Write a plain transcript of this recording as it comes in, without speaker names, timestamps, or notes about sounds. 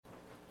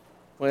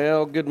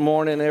Well, good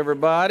morning,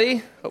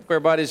 everybody. Hope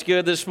everybody's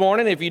good this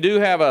morning. If you do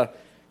have a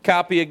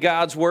copy of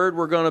God's Word,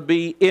 we're going to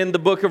be in the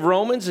book of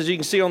Romans. As you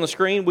can see on the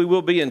screen, we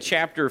will be in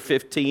chapter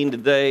 15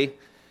 today,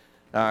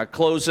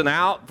 closing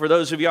out. For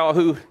those of y'all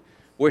who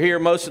were here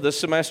most of the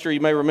semester, you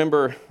may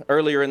remember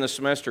earlier in the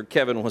semester,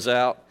 Kevin was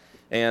out,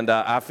 and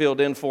I filled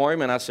in for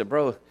him, and I said,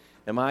 bro,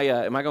 am I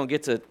going to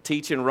get to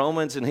teach in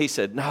Romans? And he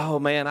said, no,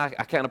 man, I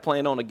kind of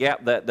planned on a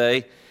gap that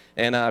day.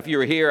 And if you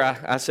were here,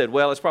 I said,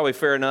 well, it's probably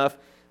fair enough.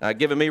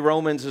 Giving me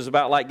Romans is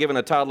about like giving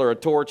a toddler a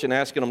torch and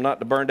asking them not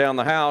to burn down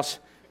the house.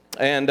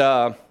 And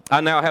I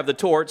now have the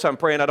torch. I'm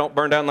praying I don't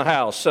burn down the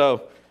house.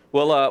 So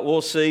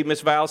we'll see. Miss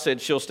Val said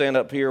she'll stand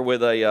up here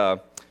with a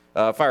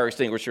fire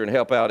extinguisher and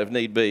help out if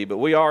need be. But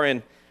we are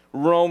in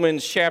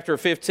Romans chapter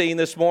 15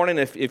 this morning.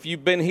 If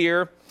you've been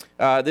here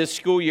this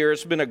school year,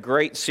 it's been a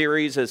great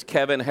series as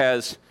Kevin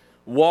has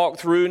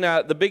walked through.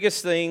 Now, the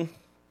biggest thing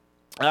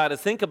to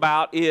think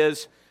about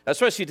is,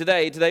 especially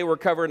today we're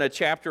covering a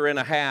chapter and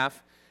a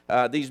half.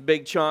 These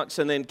big chunks,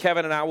 and then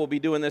Kevin and I will be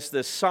doing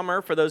this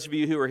summer. For those of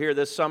you who are here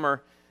this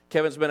summer,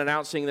 Kevin's been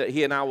announcing that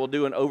he and I will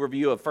do an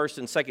overview of 1st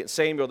and 2nd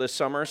Samuel this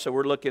summer, so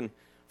we're looking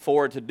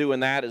forward to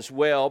doing that as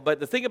well. But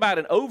the thing about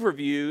an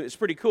overview is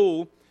pretty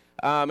cool.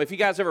 If you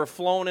guys ever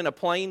flown in a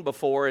plane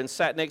before and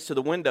sat next to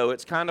the window,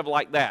 it's kind of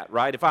like that,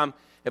 right? If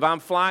I'm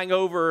flying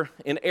over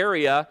an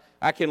area,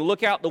 I can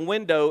look out the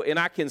window and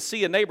I can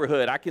see a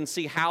neighborhood. I can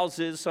see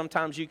houses.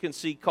 Sometimes you can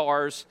see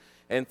cars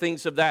and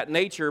things of that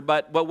nature,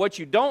 but what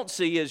you don't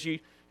see is you're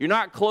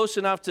not close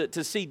enough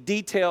to see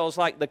details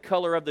like the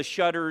color of the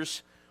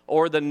shutters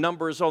or the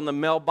numbers on the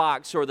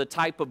mailbox or the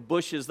type of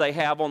bushes they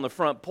have on the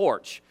front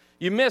porch.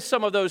 You miss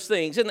some of those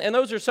things, and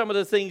those are some of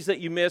the things that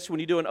you miss when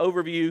you do an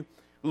overview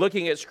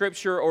looking at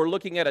Scripture or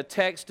looking at a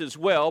text as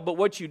well, but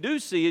what you do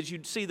see is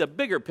you see the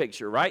bigger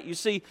picture, right? You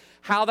see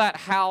how that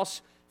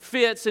house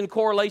fits in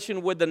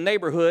correlation with the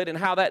neighborhood and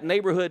how that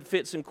neighborhood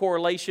fits in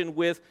correlation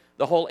with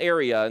the whole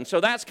area. And so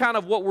that's kind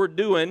of what we're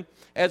doing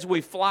as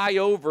we fly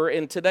over,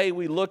 and today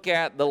we look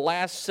at the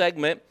last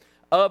segment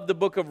of the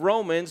book of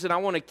Romans, and I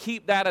want to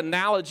keep that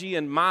analogy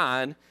in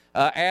mind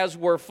as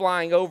we're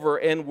flying over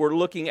and we're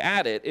looking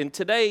at it. And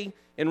today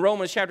in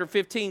Romans chapter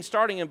 15,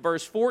 starting in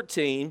verse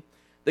 14,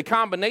 the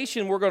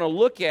combination we're going to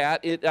look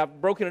at,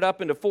 I've broken it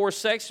up into 4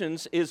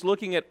 sections, is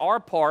looking at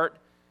our part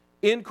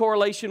in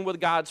correlation with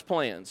God's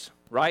plans,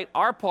 right?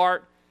 Our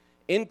part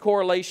in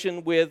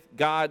correlation with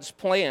God's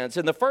plans.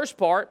 In the first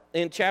part,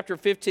 in chapter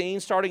 15,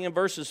 starting in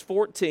verses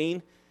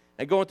 14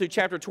 and going through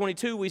chapter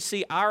 22, we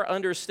see our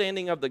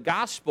understanding of the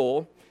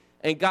gospel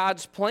and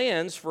God's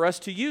plans for us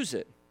to use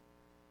it.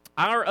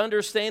 Our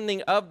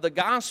understanding of the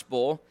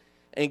gospel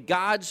and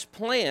God's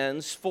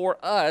plans for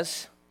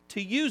us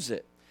to use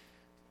it.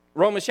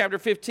 Romans chapter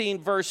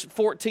 15, verse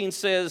 14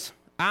 says,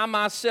 I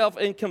myself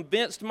am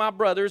convinced, my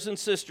brothers and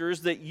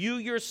sisters, that you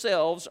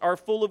yourselves are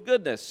full of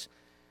goodness,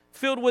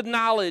 filled with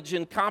knowledge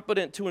and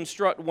competent to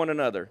instruct one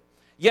another.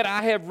 Yet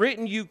I have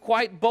written you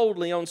quite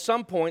boldly on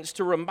some points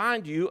to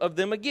remind you of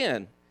them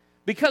again,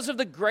 because of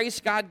the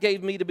grace God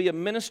gave me to be a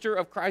minister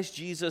of Christ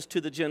Jesus to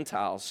the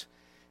Gentiles.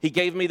 He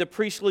gave me the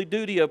priestly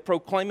duty of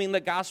proclaiming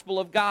the gospel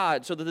of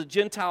God so that the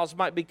Gentiles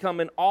might become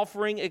an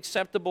offering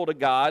acceptable to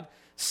God,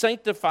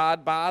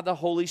 sanctified by the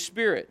Holy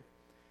Spirit.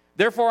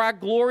 Therefore I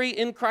glory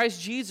in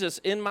Christ Jesus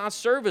in my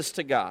service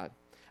to God.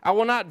 I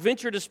will not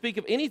venture to speak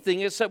of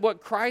anything except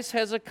what Christ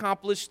has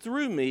accomplished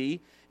through me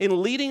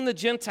in leading the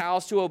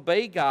Gentiles to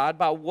obey God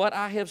by what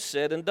I have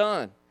said and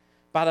done,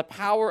 by the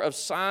power of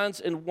signs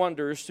and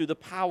wonders through the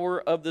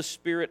power of the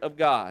Spirit of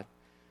God.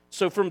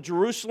 So from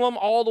Jerusalem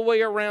all the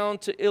way around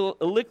to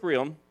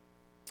Illyricum,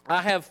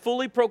 I have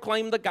fully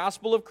proclaimed the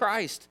gospel of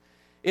Christ.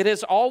 It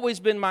has always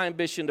been my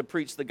ambition to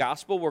preach the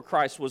gospel where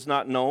Christ was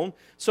not known,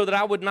 so that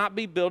I would not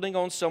be building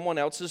on someone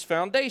else's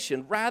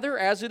foundation. Rather,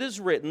 as it is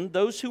written,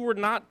 those who were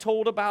not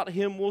told about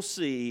him will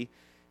see,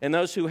 and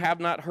those who have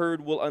not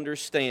heard will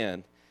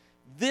understand.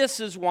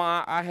 This is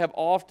why I have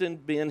often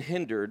been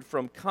hindered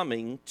from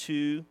coming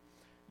to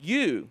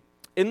you.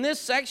 In this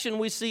section,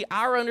 we see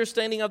our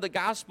understanding of the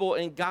gospel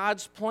and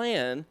God's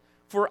plan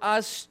for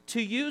us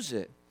to use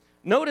it.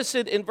 Notice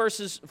it in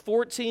verses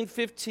 14,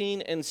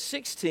 15, and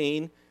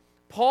 16.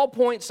 Paul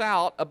points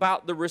out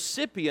about the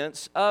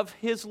recipients of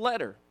his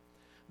letter.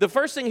 The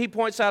first thing he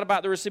points out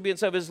about the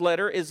recipients of his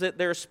letter is that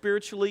they're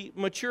spiritually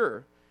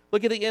mature.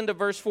 Look at the end of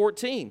verse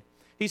 14.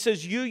 He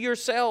says, you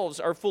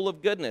yourselves are full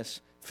of goodness,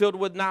 filled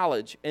with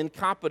knowledge, and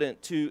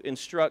competent to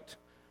instruct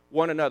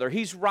one another.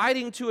 He's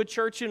writing to a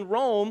church in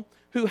Rome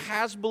who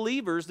has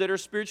believers that are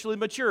spiritually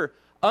mature.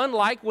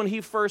 Unlike when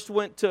he first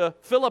went to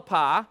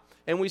Philippi,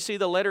 and we see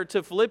the letter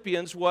to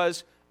Philippians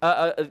was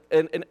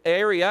an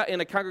area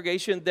in a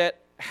congregation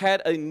that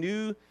had a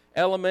new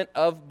element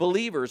of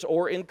believers,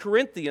 or in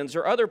Corinthians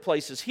or other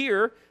places.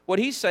 Here, what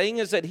he's saying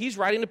is that he's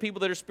writing to people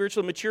that are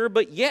spiritually mature,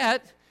 but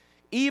yet,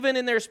 even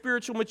in their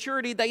spiritual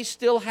maturity, they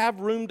still have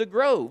room to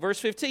grow. Verse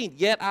 15,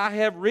 yet I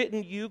have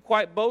written you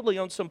quite boldly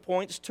on some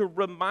points to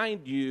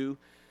remind you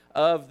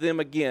of them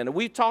again.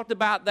 We've talked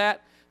about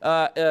that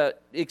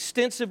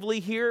extensively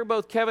here,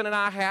 both Kevin and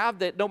I have,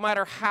 that no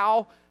matter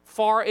how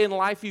far in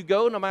life you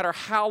go, no matter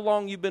how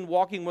long you've been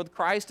walking with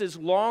Christ, as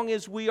long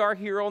as we are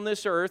here on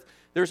this earth,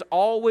 there's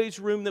always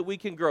room that we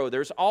can grow.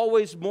 There's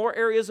always more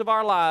areas of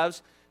our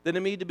lives that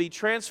need to be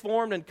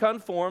transformed and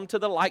conformed to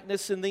the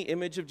likeness and the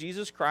image of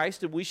Jesus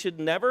Christ, and we should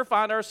never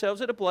find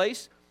ourselves at a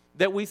place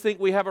that we think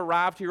we have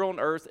arrived here on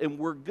earth and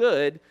we're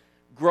good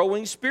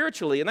growing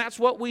spiritually. And that's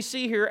what we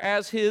see here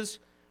as his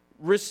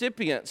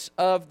recipients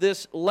of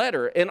this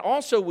letter. And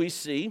also we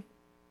see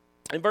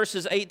in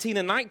verses 18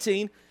 and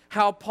 19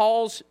 how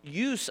Paul's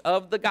use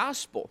of the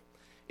gospel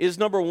is,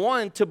 number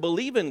one, to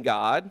believe in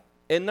God,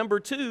 and number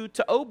two,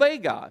 to obey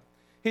God.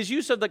 His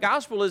use of the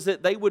gospel is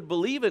that they would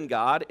believe in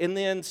God, and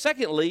then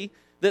secondly,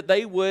 that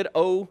they would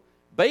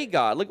obey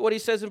God. Look at what he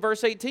says in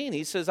verse 18.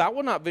 He says, I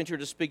will not venture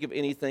to speak of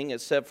anything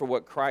except for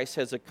what Christ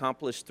has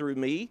accomplished through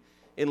me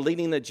in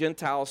leading the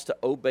Gentiles to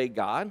obey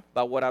God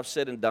by what I've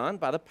said and done,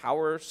 by the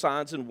power of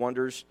signs and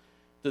wonders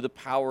through the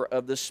power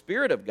of the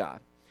Spirit of God.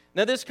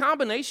 Now, this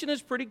combination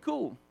is pretty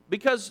cool,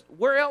 because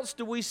where else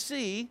do we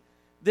see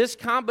this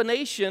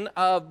combination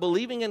of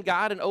believing in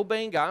God and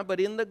obeying God but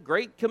in the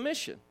Great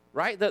Commission,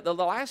 right? The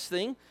last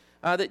thing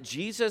that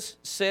Jesus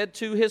said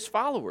to his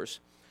followers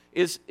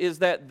is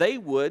that they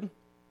would,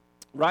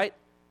 right,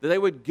 that they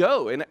would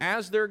go, and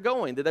as they're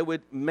going, that they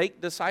would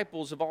make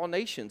disciples of all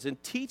nations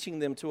and teaching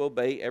them to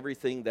obey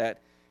everything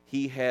that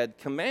he had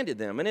commanded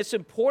them. And it's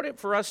important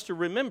for us to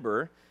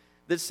remember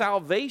that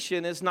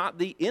salvation is not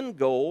the end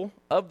goal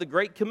of the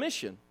Great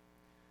Commission.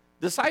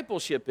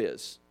 Discipleship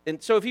is.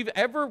 And so if you've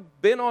ever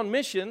been on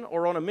mission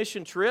or on a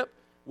mission trip,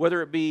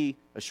 whether it be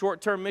a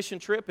short-term mission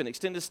trip, an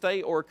extended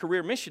stay, or a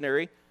career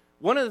missionary,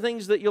 one of the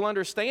things that you'll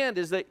understand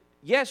is that,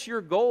 yes,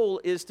 your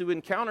goal is to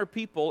encounter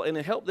people and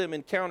to help them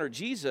encounter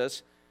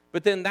Jesus,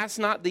 but then that's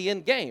not the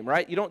end game,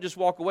 right? You don't just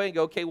walk away and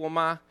go, okay, well,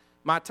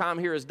 my time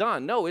here is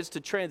done. No, it's to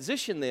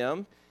transition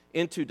them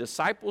into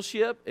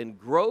discipleship and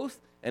growth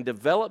and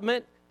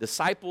development,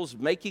 disciples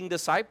making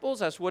disciples.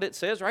 That's what it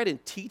says, right?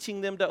 And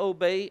teaching them to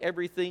obey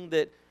everything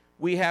that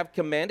we have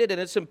commanded. And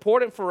it's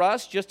important for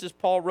us, just as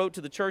Paul wrote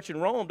to the church in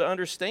Rome, to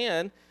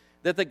understand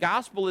that the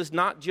gospel is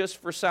not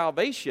just for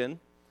salvation.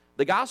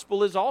 The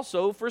gospel is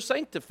also for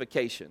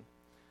sanctification.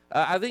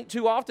 I think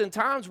too often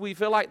times we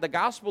feel like the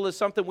gospel is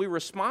something we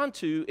respond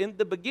to in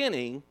the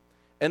beginning,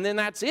 and then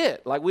that's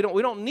it. Like we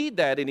don't need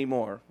that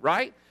anymore,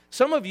 right?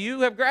 Some of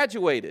you have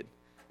graduated,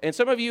 and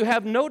some of you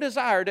have no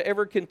desire to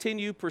ever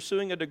continue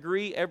pursuing a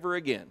degree ever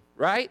again,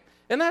 right?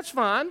 And that's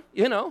fine,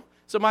 you know.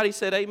 Somebody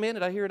said amen.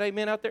 Did I hear an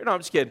amen out there? No, I'm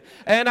just kidding.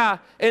 And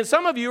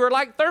some of you are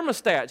like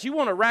thermostats. You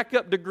want to rack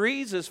up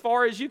degrees as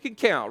far as you can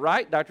count,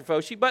 right, Dr.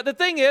 Foshi? But the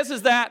thing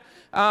is that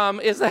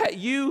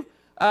you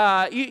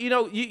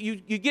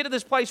get to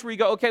this place where you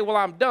go, okay, well,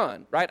 I'm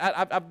done, right?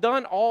 I've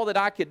done all that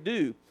I could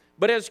do.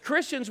 But as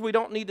Christians, we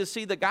don't need to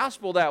see the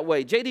gospel that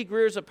way. J.D.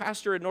 Greer is a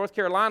pastor in North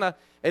Carolina,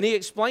 and he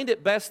explained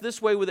it best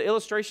this way with the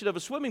illustration of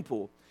a swimming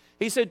pool.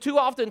 He said, too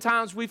often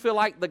times we feel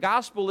like the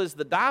gospel is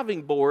the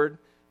diving board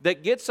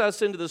that gets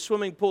us into the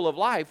swimming pool of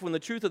life, when the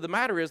truth of the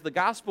matter is the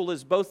gospel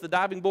is both the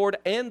diving board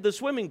and the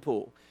swimming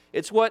pool.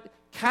 It's what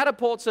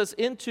catapults us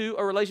into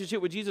a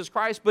relationship with Jesus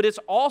Christ, but it's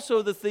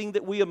also the thing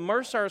that we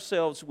immerse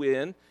ourselves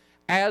in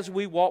as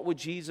we walk with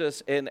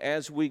Jesus and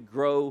as we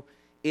grow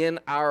in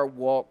our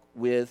walk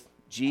with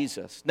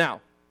Jesus.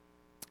 Now,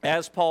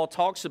 as Paul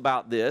talks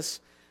about this,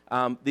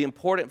 the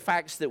important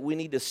facts that we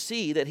need to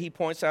see that he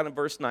points out in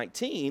verse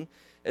 19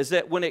 is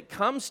that when it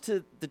comes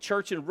to the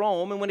church in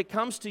Rome and when it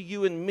comes to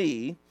you and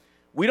me,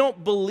 we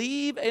don't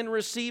believe and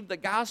receive the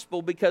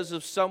gospel because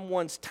of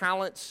someone's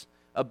talents,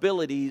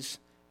 abilities,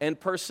 and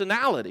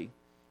personality,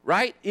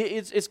 right?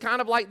 It's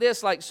kind of like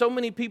this. Like, so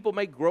many people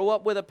may grow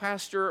up with a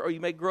pastor, or you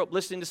may grow up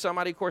listening to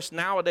somebody. Of course,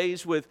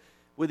 nowadays with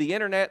the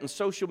internet and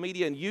social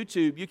media and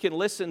YouTube, you can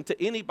listen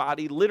to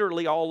anybody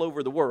literally all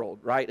over the world,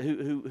 right,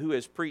 who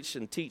has preached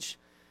and teach.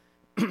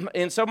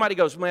 And somebody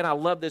goes, man, I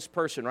love this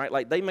person, right?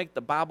 Like, they make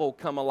the Bible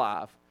come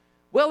alive.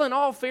 Well, in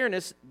all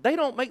fairness, they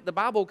don't make the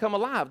Bible come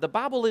alive. The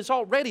Bible is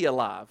already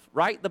alive,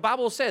 right? The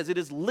Bible says it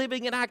is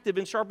living and active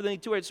and sharper than a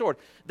two-edged sword.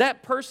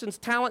 That person's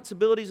talents,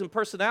 abilities, and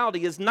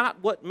personality is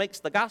not what makes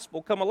the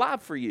gospel come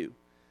alive for you.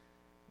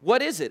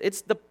 What is it?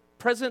 It's the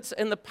presence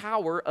and the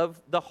power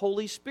of the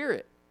Holy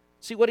Spirit.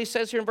 See what he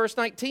says here in verse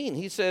 19.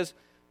 He says,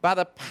 by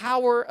the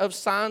power of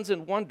signs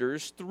and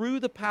wonders through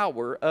the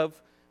power of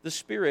the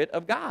Spirit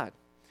of God.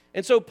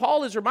 And so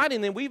Paul is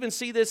reminding them, we even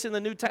see this in the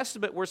New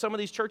Testament where some of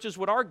these churches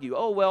would argue,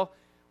 oh, well,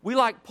 we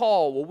like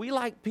Paul, well, we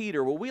like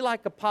Peter, well, we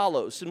like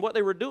Apollos. And what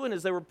they were doing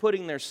is they were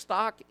putting their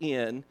stock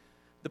in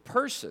the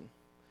person,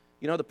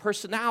 you know, the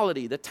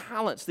personality, the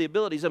talents, the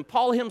abilities. And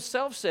Paul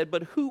himself said,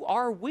 but who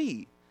are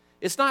we?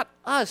 It's not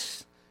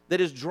us that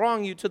is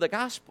drawing you to the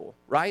gospel,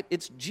 right?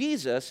 It's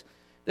Jesus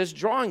that's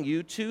drawing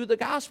you to the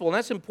gospel. And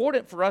that's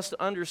important for us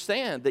to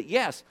understand that,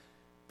 yes,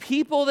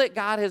 people that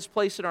God has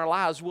placed in our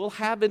lives will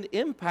have an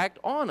impact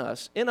on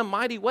us in a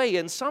mighty way.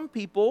 And some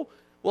people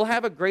will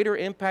have a greater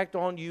impact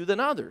on you than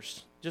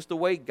others, just the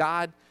way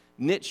God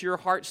knits your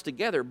hearts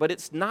together. But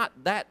it's not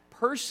that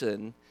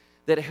person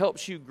that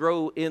helps you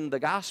grow in the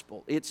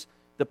gospel. It's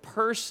the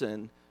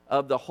person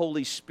of the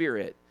Holy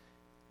Spirit.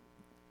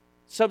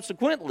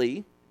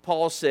 Subsequently,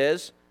 Paul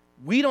says,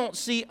 we don't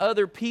see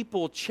other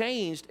people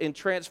changed and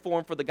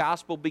transformed for the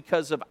gospel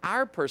because of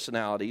our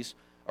personalities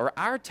or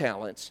our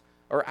talents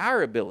or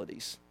our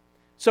abilities.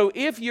 So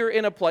if you're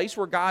in a place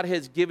where God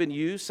has given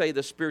you, say,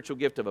 the spiritual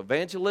gift of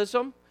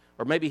evangelism,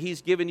 or maybe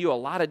he's given you a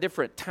lot of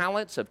different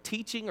talents of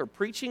teaching or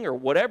preaching or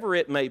whatever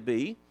it may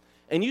be,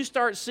 and you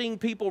start seeing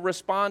people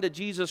respond to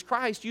Jesus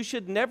Christ, you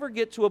should never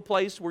get to a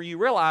place where you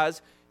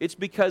realize it's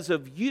because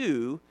of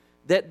you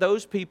that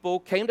those people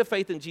came to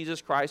faith in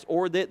Jesus Christ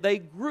or that they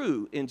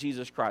grew in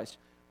Jesus Christ.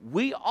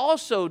 We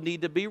also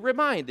need to be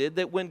reminded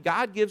that when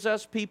God gives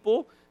us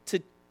people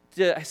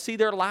to see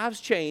their lives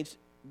changed,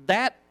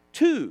 that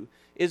too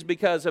is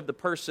because of the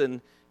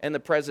person and the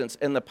presence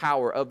and the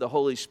power of the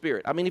Holy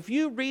Spirit. I mean, if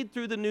you read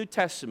through the New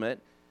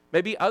Testament,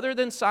 maybe other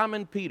than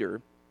Simon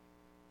Peter,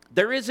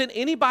 there isn't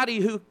anybody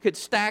who could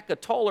stack a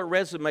taller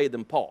resume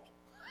than Paul.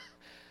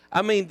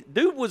 I mean,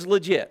 dude was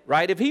legit,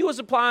 right? If he was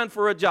applying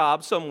for a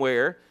job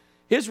somewhere,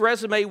 his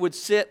resume would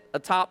sit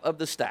atop of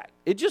the stack.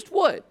 It just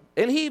would.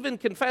 And he even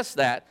confessed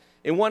that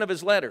in one of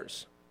his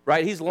letters,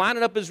 right? He's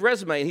lining up his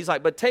resume, and he's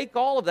like, but take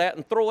all of that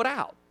and throw it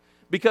out.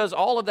 Because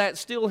all of that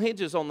still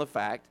hinges on the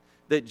fact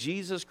that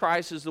Jesus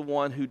Christ is the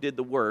one who did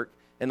the work,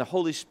 and the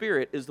Holy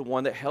Spirit is the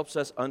one that helps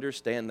us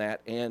understand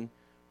that and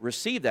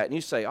receive that. And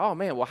you say, oh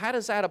man, well, how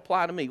does that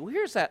apply to me? Well,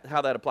 here's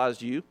how that applies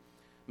to you.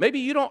 Maybe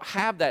you don't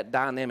have that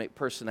dynamic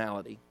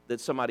personality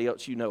that somebody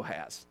else you know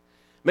has.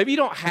 Maybe you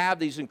don't have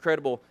these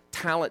incredible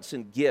talents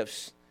and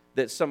gifts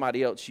that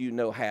somebody else you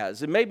know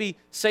has. And maybe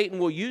Satan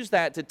will use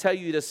that to tell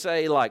you to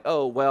say like,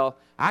 oh, well,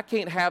 I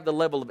can't have the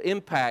level of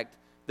impact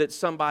that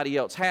somebody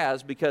else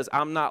has because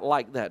I'm not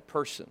like that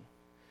person.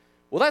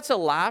 Well, that's a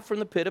lie from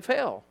the pit of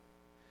hell.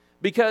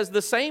 Because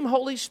the same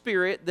Holy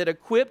Spirit that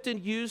equipped and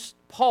used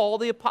Paul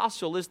the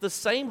apostle is the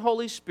same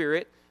Holy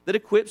Spirit that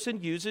equips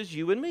and uses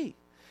you and me.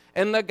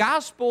 And the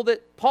gospel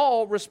that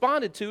Paul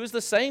responded to is the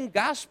same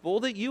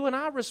gospel that you and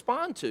I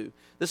respond to.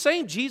 The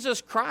same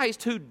Jesus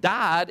Christ who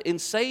died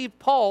and saved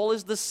Paul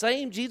is the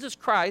same Jesus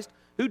Christ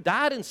who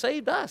died and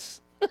saved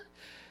us.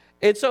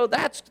 And so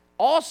that's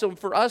awesome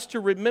for us to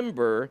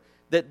remember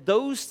that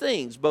those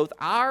things, both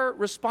our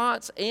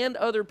response and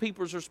other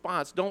people's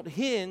response, don't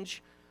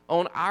hinge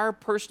on our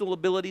personal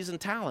abilities and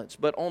talents,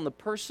 but on the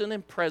person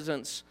and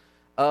presence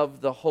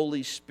of the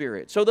Holy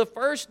Spirit. So the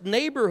first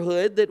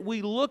neighborhood that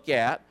we look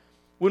at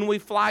when we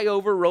fly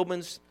over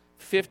Romans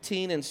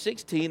 15 and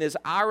 16 is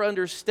our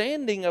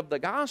understanding of the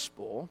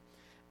gospel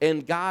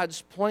and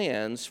God's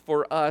plans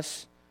for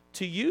us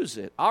to use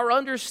it. Our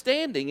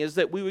understanding is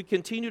that we would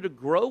continue to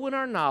grow in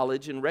our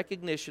knowledge and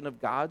recognition of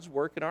God's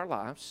work in our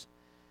lives.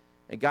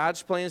 And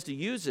God's plans to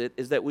use it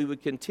is that we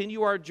would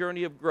continue our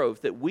journey of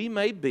growth, that we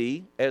may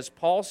be, as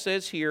Paul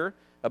says here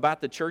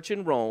about the church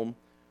in Rome,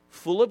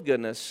 full of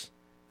goodness,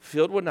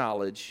 filled with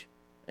knowledge,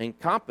 and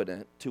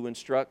competent to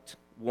instruct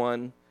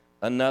one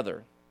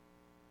another.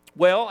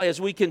 Well, as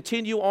we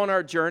continue on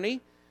our journey,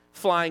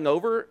 flying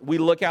over, we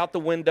look out the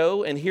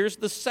window, and here's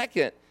the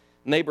second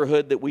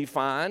neighborhood that we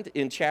find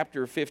in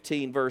chapter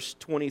 15, verse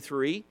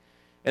 23,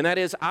 and that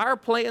is our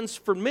plans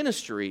for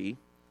ministry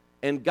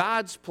and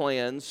God's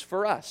plans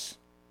for us.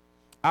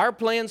 Our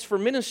plans for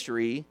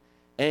ministry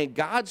and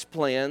God's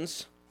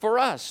plans for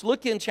us.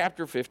 Look in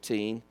chapter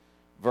 15,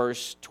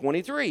 verse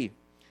 23.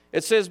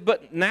 It says,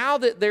 but now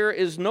that there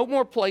is no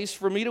more place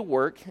for me to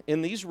work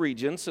in these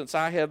regions, since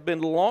I have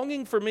been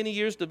longing for many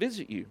years to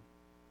visit you,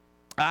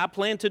 I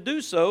plan to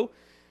do so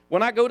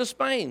when I go to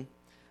Spain.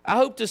 I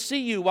hope to see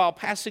you while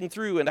passing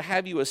through and to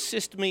have you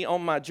assist me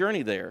on my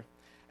journey there,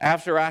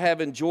 after I have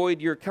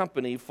enjoyed your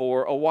company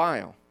for a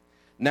while.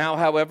 Now,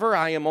 however,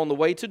 I am on the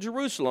way to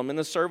Jerusalem in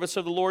the service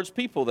of the Lord's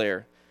people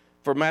there.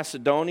 For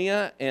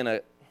Macedonia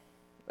and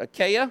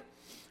Achaia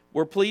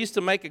were pleased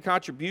to make a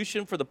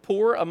contribution for the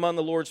poor among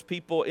the Lord's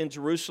people in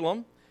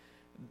Jerusalem.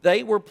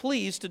 They were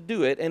pleased to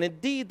do it, and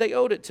indeed they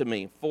owed it to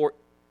me.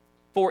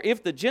 For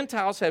if the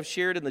Gentiles have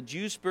shared in the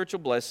Jews' spiritual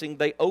blessing,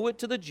 they owe it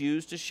to the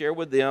Jews to share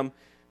with them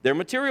their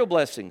material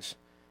blessings.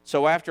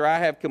 So after I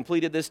have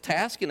completed this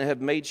task and have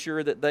made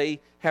sure that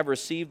they have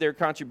received their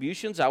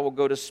contributions, I will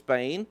go to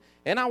Spain,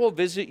 and I will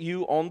visit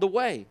you on the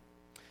way.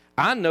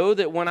 I know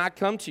that when I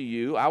come to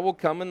you, I will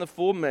come in the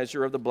full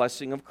measure of the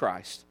blessing of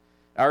Christ.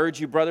 I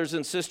urge you, brothers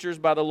and sisters,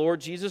 by the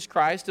Lord Jesus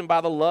Christ and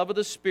by the love of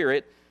the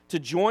Spirit, to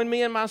join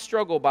me in my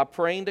struggle by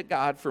praying to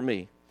God for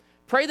me.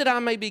 Pray that I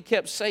may be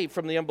kept safe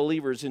from the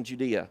unbelievers in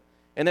Judea,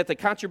 and that the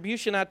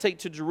contribution I take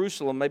to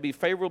Jerusalem may be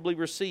favorably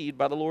received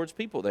by the Lord's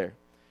people there,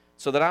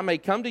 so that I may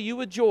come to you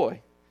with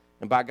joy,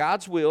 and by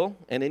God's will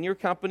and in your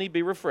company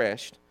be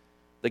refreshed.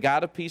 The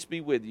God of peace be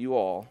with you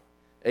all.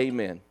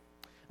 Amen.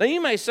 Now you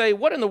may say,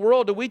 what in the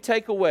world do we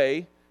take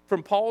away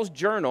from Paul's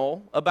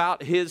journal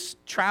about his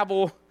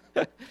travel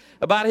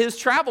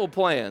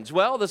plans?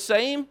 Well, the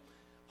same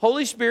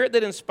Holy Spirit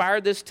that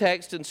inspired this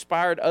text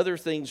inspired other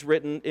things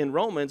written in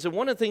Romans. And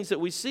one of the things that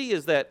we see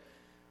is that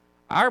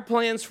our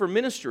plans for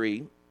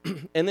ministry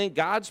and then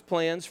God's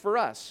plans for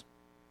us.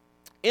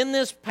 In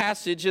this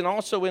passage and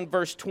also in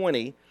verse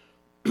 20,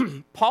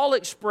 Paul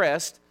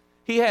expressed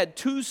he had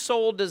two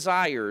sole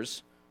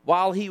desires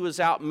while he was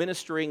out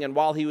ministering and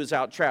while he was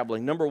out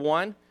traveling. Number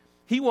one,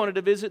 he wanted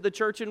to visit the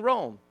church in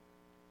Rome.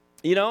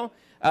 You know,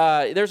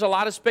 there's a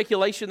lot of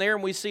speculation there,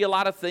 and we see a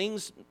lot of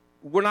things.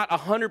 We're not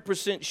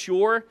 100%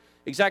 sure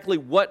exactly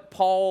what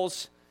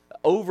Paul's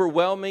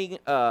overwhelming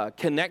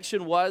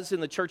connection was in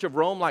the church of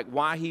Rome, like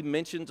why he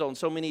mentions on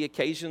so many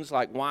occasions,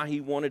 like why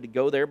he wanted to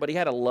go there, but he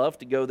had a love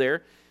to go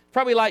there.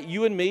 Probably like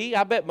you and me.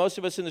 I bet most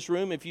of us in this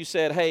room, if you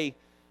said, hey,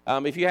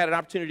 if you had an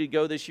opportunity to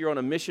go this year on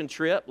a mission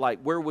trip, like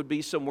where would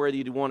be somewhere that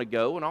you'd want to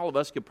go? And all of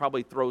us could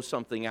probably throw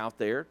something out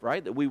there,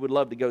 right, that we would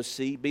love to go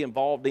see, be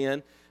involved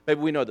in. Maybe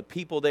we know the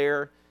people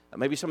there.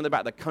 Maybe something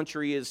about the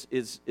country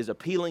is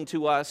appealing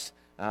to us.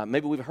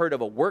 Maybe we've heard of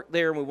a work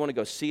there and we want to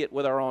go see it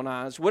with our own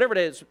eyes. Whatever it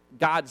is,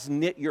 God's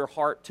knit your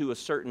heart to a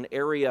certain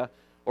area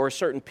or a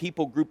certain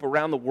people group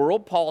around the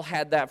world. Paul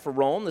had that for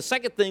Rome. The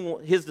second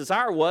thing his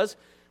desire was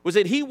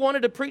that he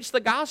wanted to preach the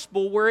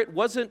gospel where it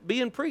wasn't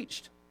being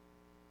preached.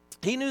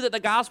 He knew that the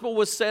gospel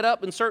was set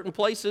up in certain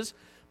places.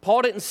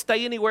 Paul didn't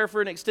stay anywhere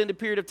for an extended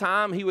period of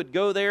time. He would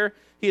go there,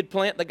 he'd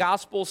plant the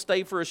gospel,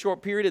 stay for a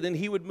short period, and then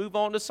he would move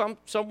on to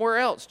somewhere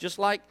else, just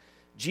like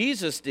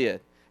Jesus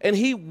did. And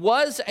he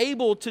was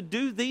able to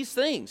do these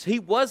things. He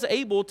was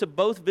able to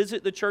both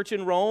visit the church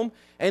in Rome,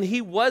 and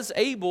he was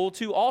able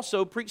to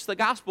also preach the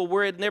gospel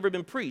where it had never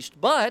been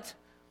preached. But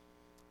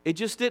it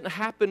just didn't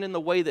happen in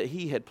the way that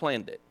he had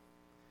planned it.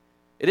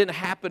 It didn't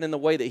happen in the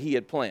way that he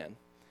had planned.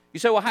 You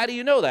say, well, how do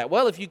you know that?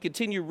 Well, if you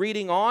continue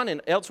reading on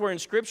and elsewhere in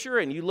Scripture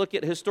and you look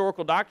at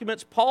historical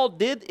documents, Paul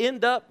did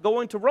end up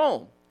going to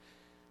Rome.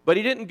 But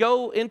he didn't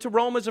go into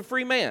Rome as a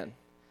free man.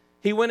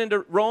 He went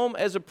into Rome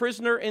as a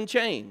prisoner in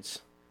chains.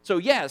 So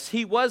yes,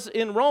 he was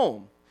in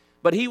Rome,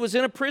 but he was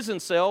in a prison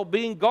cell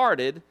being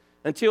guarded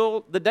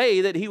until the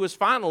day that he was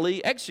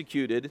finally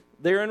executed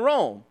there in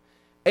Rome.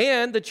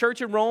 And the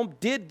church in Rome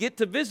did get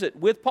to visit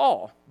with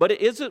Paul, but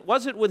it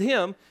wasn't with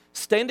him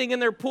standing in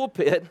their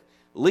pulpit,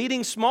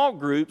 leading small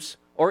groups,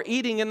 or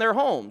eating in their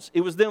homes.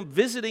 It was them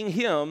visiting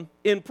him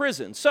in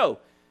prison. So,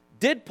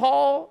 did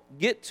Paul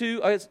get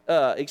to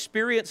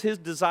experience his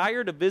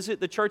desire to visit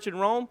the church in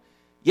Rome?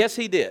 Yes,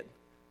 he did.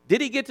 Did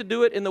he get to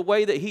do it in the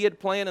way that he had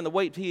planned and the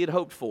way he had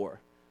hoped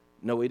for?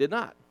 No, he did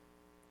not.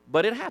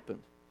 But it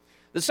happened.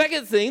 The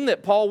second thing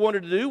that Paul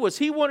wanted to do was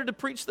he wanted to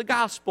preach the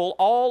gospel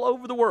all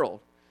over the world.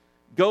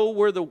 Go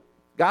where the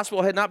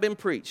gospel had not been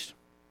preached.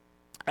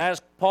 As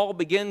Paul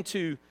began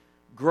to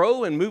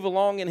grow and move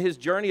along in his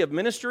journey of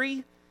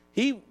ministry,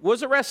 he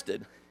was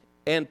arrested.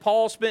 And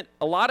Paul spent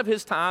a lot of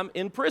his time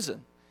in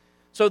prison.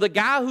 So the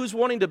guy who's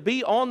wanting to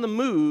be on the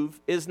move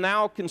is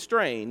now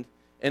constrained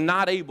and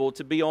not able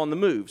to be on the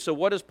move. So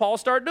what does Paul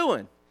start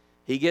doing?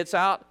 He gets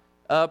out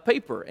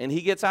paper and he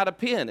gets out a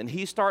pen and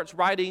he starts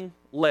writing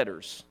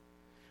letters.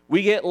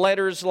 We get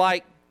letters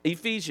like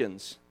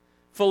Ephesians,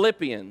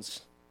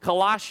 Philippians,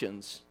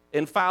 Colossians,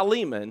 and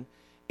Philemon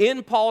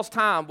in Paul's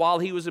time while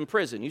he was in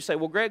prison. You say,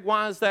 well, Greg,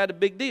 why is that a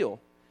big deal?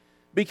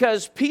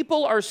 Because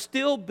people are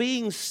still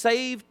being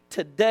saved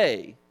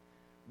today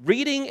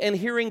reading and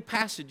hearing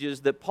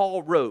passages that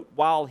Paul wrote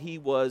while he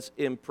was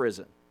in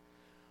prison.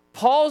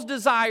 Paul's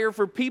desire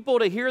for people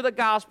to hear the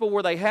gospel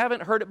where they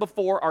haven't heard it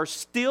before are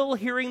still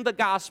hearing the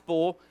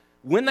gospel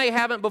when they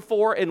haven't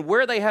before and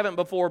where they haven't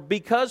before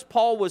because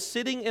Paul was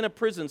sitting in a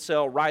prison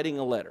cell writing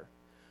a letter.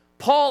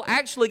 Paul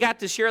actually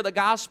got to share the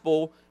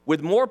gospel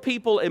with more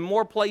people in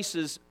more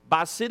places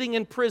by sitting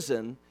in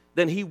prison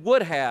than he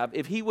would have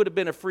if he would have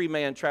been a free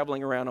man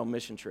traveling around on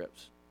mission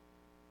trips.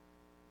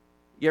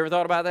 You ever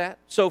thought about that?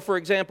 So, for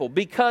example,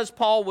 because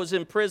Paul was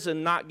in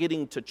prison not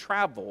getting to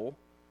travel,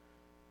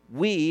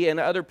 we and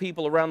other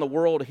people around the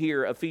world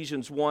hear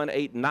Ephesians 1,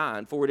 8, and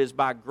 9, for it is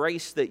by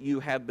grace that you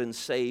have been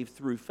saved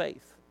through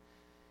faith.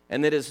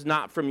 And that is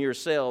not from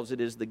yourselves,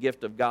 it is the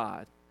gift of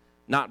God,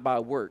 not by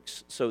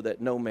works, so that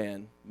no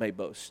man may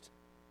boast.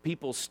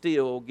 People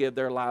still give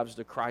their lives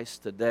to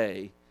Christ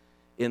today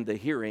in the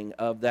hearing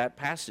of that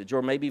passage.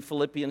 Or maybe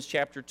Philippians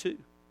chapter 2,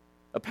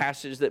 a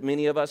passage that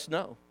many of us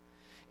know.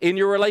 In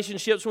your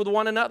relationships with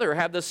one another,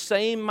 have the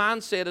same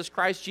mindset as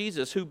Christ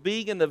Jesus, who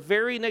being in the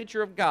very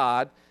nature of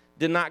God,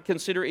 did not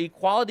consider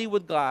equality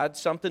with God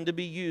something to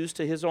be used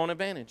to his own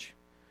advantage.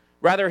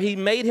 Rather, he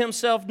made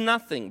himself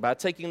nothing by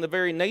taking the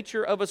very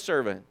nature of a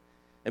servant.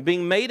 And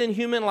being made in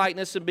human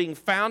likeness and being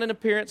found in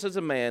appearance as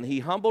a man,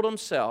 he humbled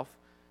himself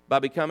by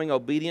becoming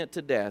obedient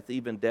to death,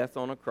 even death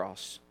on a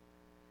cross.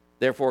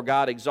 Therefore,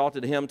 God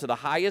exalted him to the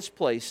highest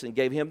place and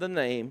gave him the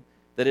name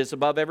that is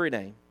above every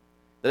name,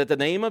 that at the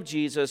name of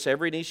Jesus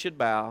every knee should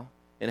bow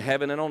in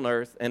heaven and on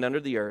earth and under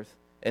the earth,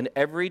 and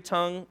every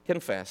tongue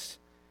confess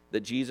that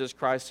Jesus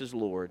Christ is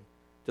Lord,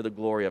 to the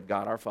glory of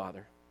God our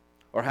Father.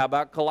 Or how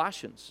about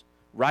Colossians,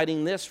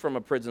 writing this from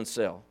a prison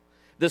cell?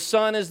 The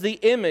Son is the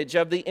image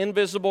of the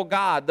invisible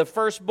God, the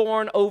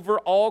firstborn over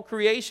all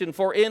creation.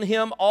 For in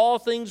him all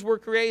things were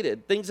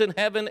created, things in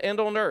heaven and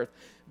on earth,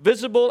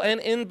 visible and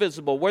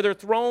invisible, whether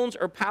thrones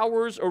or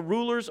powers or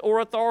rulers or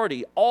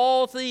authority.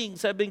 All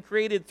things have been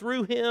created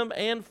through him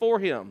and for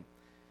him.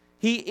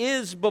 He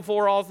is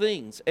before all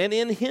things, and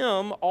in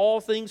him all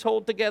things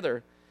hold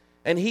together.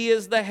 And he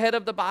is the head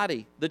of the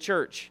body, the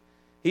church.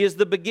 He is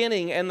the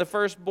beginning and the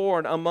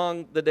firstborn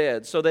among the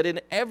dead, so that in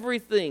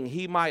everything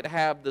he might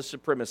have the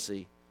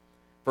supremacy.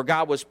 For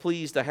God was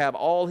pleased to have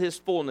all his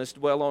fullness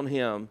dwell on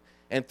him,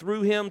 and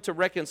through him to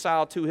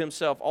reconcile to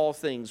himself all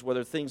things,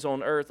 whether things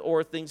on earth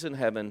or things in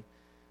heaven,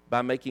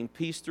 by making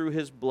peace through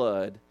his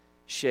blood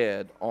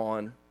shed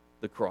on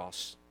the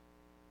cross.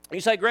 You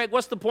say, Greg,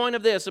 what's the point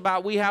of this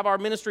about we have our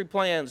ministry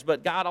plans,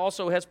 but God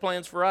also has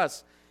plans for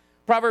us?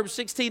 Proverbs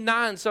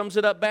 16:9 sums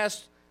it up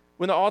best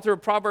when the author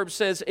of Proverbs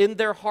says, in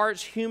their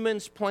hearts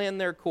humans plan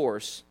their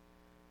course,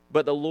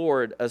 but the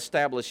Lord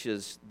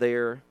establishes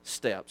their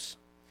steps.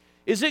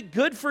 Is it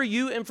good for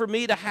you and for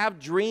me to have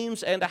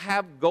dreams and to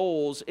have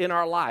goals in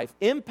our life,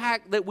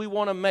 impact that we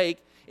want to make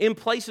in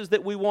places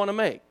that we want to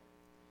make?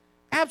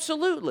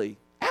 Absolutely.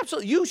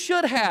 Absolutely. You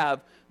should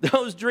have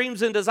those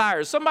dreams and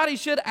desires. Somebody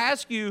should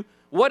ask you,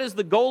 what is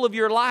the goal of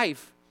your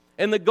life?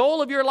 And the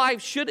goal of your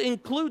life should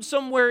include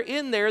somewhere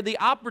in there the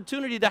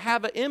opportunity to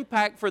have an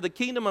impact for the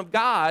kingdom of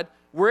God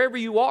wherever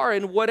you are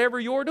and whatever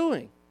you're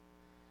doing.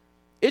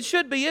 It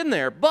should be in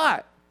there,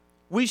 but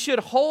we should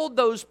hold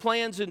those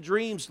plans and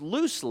dreams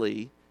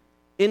loosely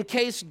in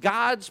case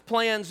God's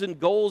plans and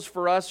goals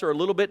for us are a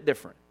little bit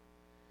different.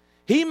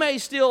 He may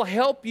still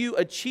help you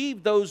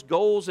achieve those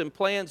goals and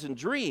plans and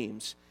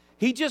dreams.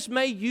 He just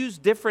may use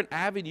different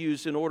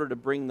avenues in order to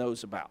bring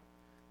those about,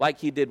 like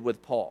he did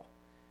with Paul.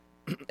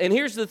 And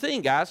here's the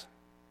thing, guys.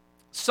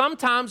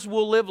 Sometimes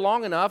we'll live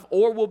long enough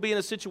or we'll be in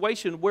a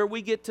situation where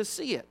we get to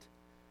see it.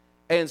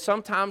 And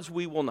sometimes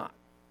we will not.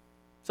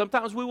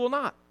 Sometimes we will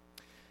not.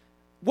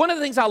 One of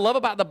the things I love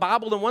about the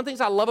Bible and one of the things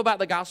I love about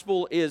the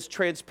gospel is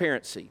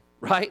transparency,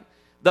 right?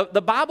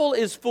 The Bible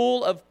is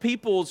full of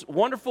people's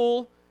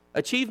wonderful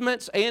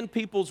achievements and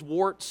people's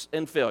warts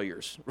and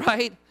failures,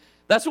 right?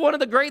 That's one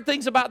of the great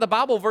things about the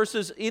Bible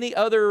versus any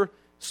other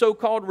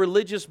so-called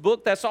religious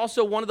book. That's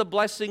also one of the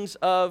blessings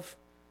of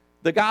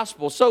the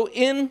gospel. So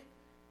in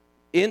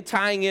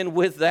tying in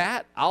with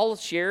that, I'll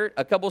share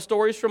a couple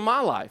stories from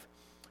my life.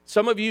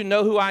 Some of you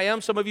know who I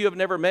am. Some of you have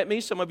never met me.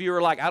 Some of you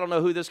are like, I don't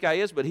know who this guy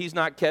is, but he's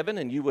not Kevin,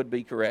 and you would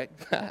be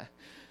correct,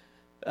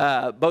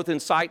 both in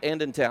sight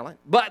and in talent.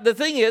 But the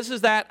thing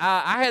is that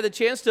I had the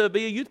chance to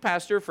be a youth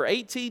pastor for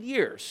 18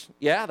 years.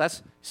 Yeah,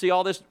 see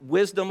all this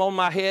wisdom on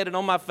my head and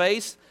on my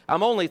face?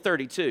 I'm only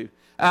 32.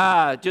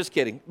 Just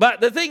kidding.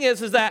 But the thing is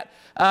that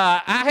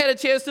I had a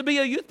chance to be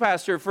a youth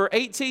pastor for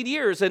 18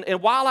 years.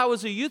 And while I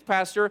was a youth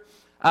pastor,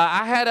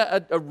 I had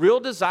a real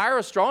desire,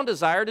 a strong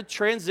desire to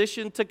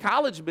transition to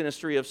college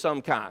ministry of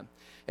some kind.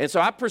 And so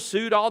I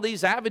pursued all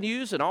these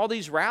avenues and all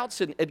these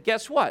routes. And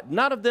guess what?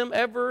 None of them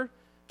ever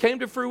came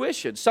to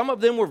fruition. Some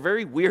of them were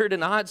very weird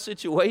and odd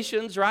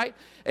situations, right?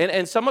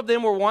 And some of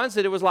them were ones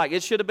that it was like,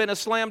 it should have been a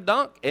slam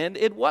dunk, and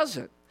it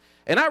wasn't.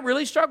 And I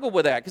really struggled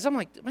with that because I'm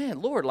like,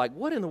 man, Lord, like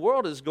what in the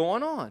world is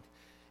going on?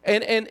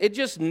 And it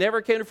just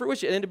never came to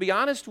fruition. And to be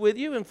honest with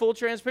you, in full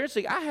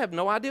transparency, I have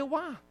no idea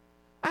why.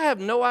 I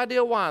have no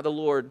idea why the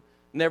Lord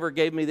never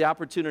gave me the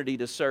opportunity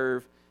to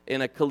serve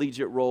in a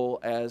collegiate role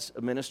as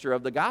a minister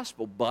of the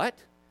gospel. But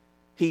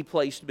he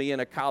placed me in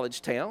a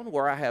college town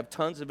where I have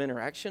tons of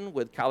interaction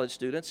with college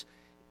students.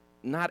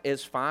 Not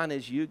as fine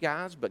as you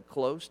guys, but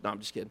close. No, I'm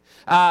just kidding.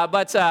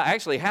 But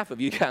actually, half of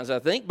you guys, I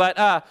think. But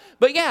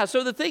yeah,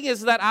 so the thing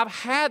is that I've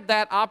had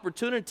that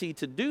opportunity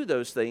to do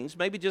those things,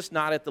 maybe just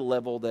not at the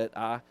level that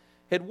I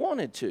had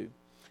wanted to.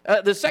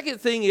 The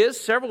second thing is,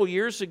 several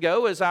years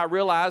ago, as I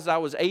realized I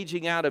was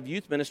aging out of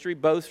youth ministry,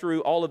 both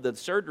through all of the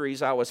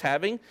surgeries I was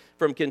having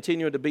from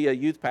continuing to be a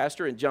youth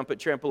pastor and jump at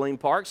trampoline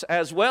parks,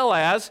 as well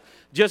as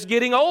just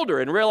getting older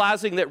and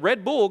realizing that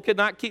Red Bull could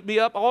not keep me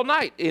up all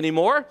night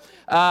anymore,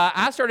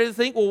 I started to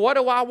think, well, what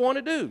do I want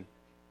to do?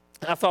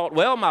 I thought,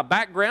 well, my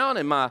background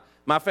and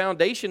my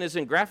foundation is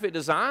in graphic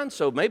design,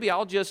 so maybe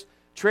I'll just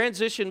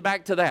transition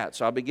back to that.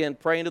 So I began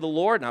praying to the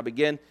Lord, and I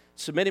began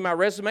submitting my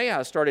resume.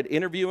 I started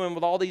interviewing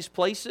with all these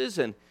places,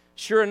 and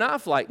sure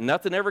enough, like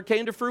nothing ever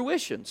came to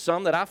fruition.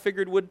 Some that I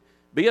figured would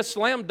be a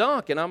slam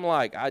dunk, and I'm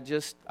like, I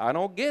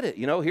don't get it.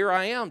 You know, here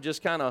I am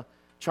just kind of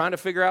trying to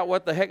figure out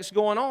what the heck's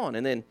going on.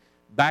 And then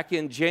back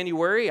in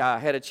January, I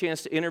had a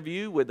chance to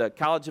interview with the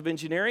College of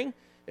Engineering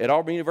at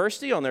Auburn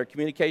University on their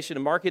communication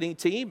and marketing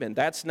team, and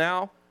that's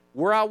now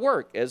where I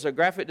work as a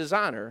graphic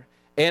designer.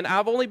 And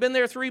I've only been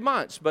there 3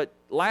 months, but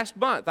last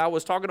month I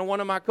was talking to one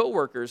of my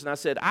coworkers, and I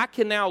said, I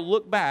can now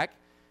look back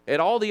at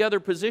all the other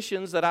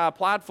positions that I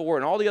applied for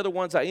and all the other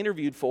ones I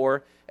interviewed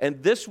for,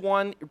 and this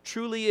one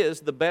truly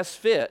is the best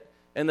fit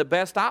and the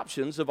best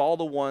options of all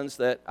the ones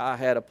that I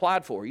had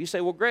applied for. You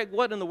say, well, Greg,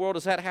 what in the world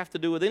does that have to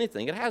do with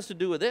anything? It has to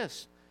do with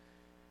this.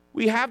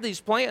 We have these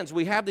plans,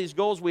 we have these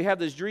goals, we have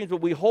these dreams,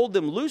 but we hold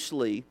them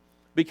loosely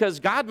because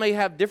God may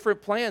have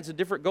different plans and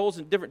different goals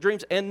and different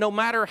dreams, and no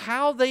matter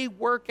how they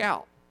work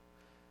out,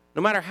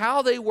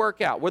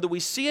 whether we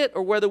see it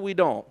or whether we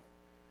don't,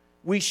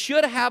 we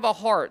should have a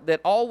heart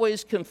that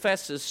always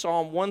confesses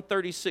Psalm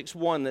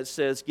 136:1 that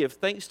says, give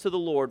thanks to the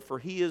Lord, for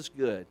he is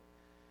good.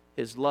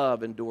 His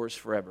love endures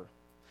forever.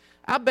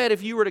 I bet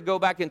if you were to go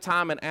back in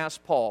time and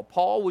ask Paul,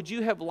 Paul, would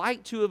you have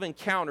liked to have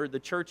encountered the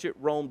church at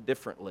Rome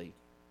differently?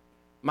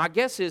 My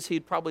guess is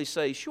he'd probably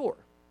say, sure.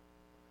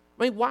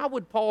 I mean, why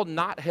would Paul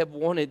not have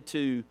wanted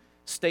to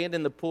stand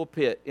in the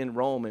pulpit in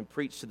Rome and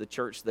preach to the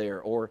church there,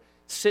 or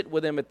sit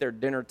with them at their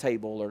dinner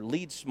table, or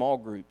lead small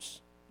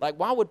groups? Like,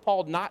 why would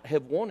Paul not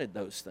have wanted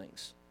those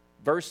things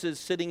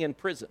versus sitting in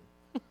prison?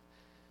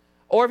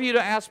 Or if you'd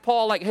ask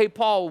Paul, like, hey,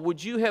 Paul,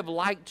 would you have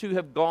liked to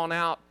have gone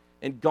out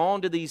and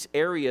gone to these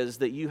areas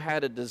that you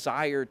had a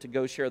desire to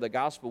go share the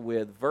gospel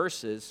with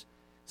versus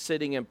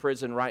sitting in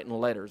prison writing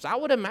letters? I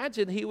would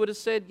imagine he would have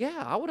said,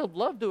 yeah, I would have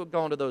loved to have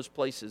gone to those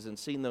places and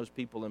seen those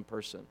people in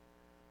person.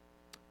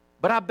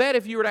 But I bet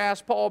if you were to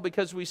ask Paul,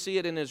 because we see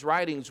it in his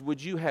writings,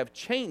 would you have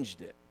changed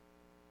it?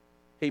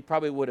 He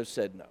probably would have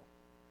said no.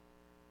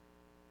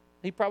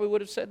 He probably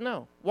would have said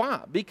no.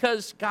 Why?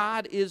 Because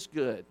God is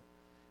good,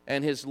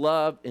 and his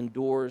love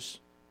endures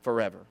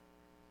forever.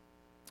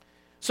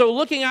 So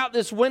looking out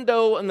this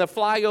window in the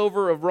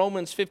flyover of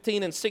Romans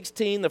 15 and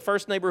 16, the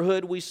first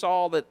neighborhood, we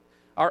saw that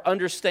our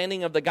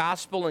understanding of the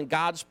gospel and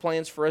God's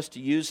plans for us to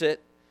use it.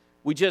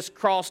 We just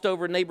crossed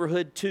over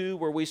neighborhood 2,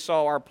 where we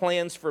saw our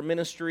plans for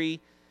ministry,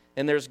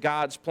 and there's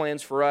God's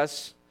plans for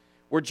us.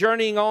 We're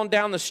journeying on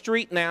down the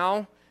street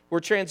now. We're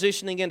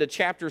transitioning into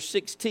chapter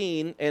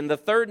 16, and the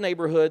third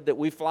neighborhood that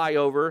we fly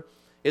over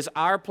is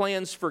our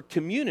plans for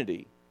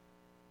community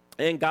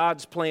and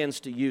God's plans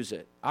to use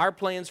it. Our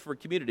plans for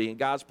community and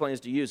God's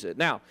plans to use it.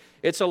 Now,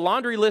 it's a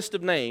laundry list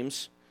of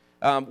names.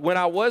 When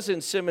I was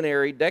in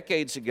seminary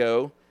decades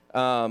ago,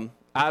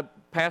 I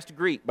passed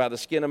Greek by the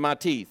skin of my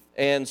teeth.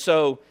 And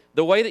so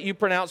the way that you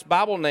pronounce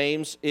Bible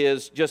names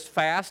is just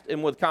fast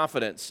and with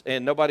confidence,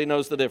 and nobody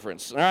knows the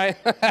difference, all right?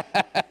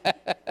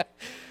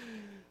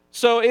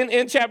 So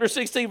in chapter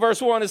 16,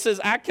 verse 1, it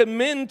says, I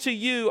commend to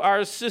you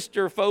our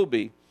sister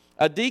Phoebe,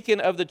 a deacon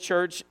of the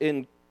church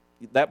in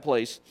that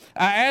place.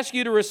 I ask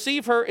you to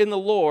receive her in the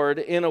Lord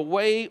in a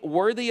way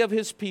worthy of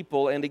his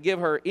people, and to give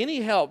her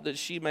any help that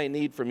she may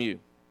need from you.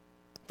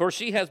 For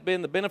she has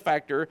been the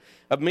benefactor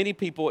of many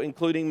people,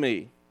 including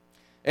me.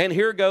 And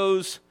here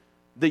goes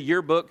the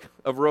yearbook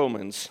of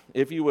Romans,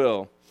 if you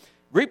will.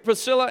 Greet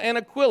Priscilla and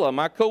Aquila,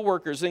 my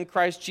co-workers in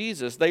Christ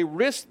Jesus. They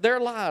risked their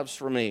lives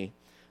for me.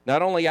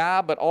 Not only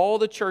I, but all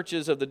the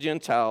churches of the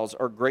Gentiles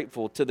are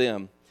grateful to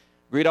them.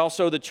 Greet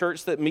also the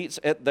church that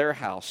meets at their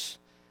house.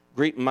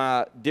 Greet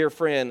my dear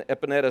friend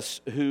Epaenetus,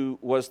 who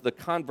was the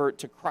convert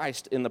to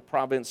Christ in the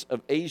province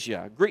of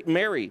Asia. Greet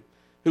Mary,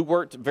 who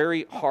worked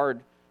very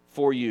hard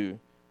for you.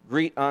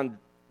 Greet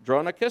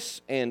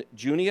Andronicus and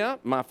Junia,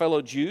 my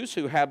fellow Jews,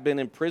 who have been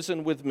in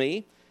prison with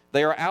me.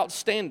 They are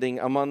outstanding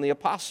among the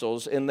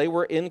apostles, and they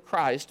were in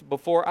Christ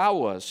before I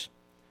was.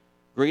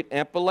 Greet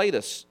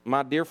Ampliatus,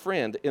 my dear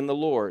friend in the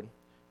Lord.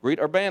 Greet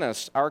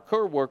Urbanus, our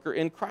co-worker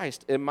in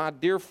Christ, and my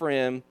dear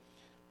friend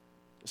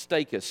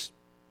Stachys.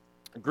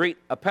 Greet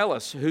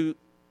Apelles,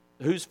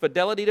 whose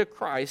fidelity to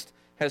Christ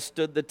has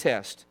stood the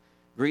test.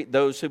 Greet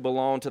those who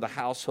belong to the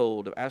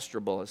household of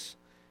Astrobulus.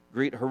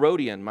 Greet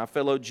Herodian, my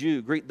fellow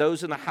Jew. Greet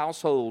those in the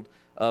household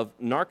of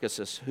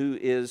Narcissus,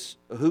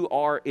 who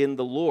are in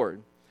the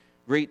Lord.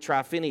 Greet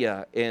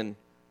Tryphenia and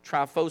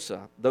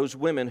Tryphosa, those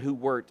women who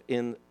worked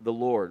in the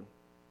Lord.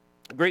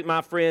 Greet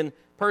my friend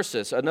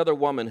Persis, another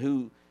woman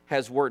who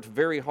has worked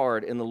very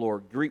hard in the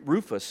Lord. Greet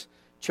Rufus,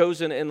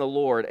 chosen in the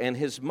Lord, and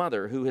his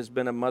mother, who has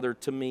been a mother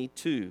to me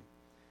too.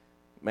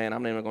 Man,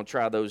 I'm not even going to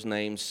try those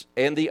names.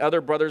 And the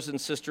other brothers and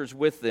sisters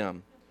with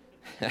them.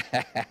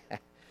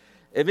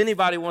 If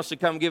anybody wants to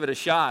come give it a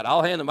shot,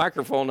 I'll hand the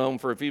microphone to them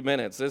for a few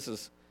minutes.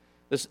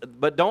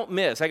 But don't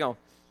miss. Hang on.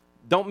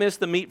 Don't miss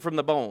the meat from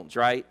the bones,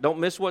 right? Don't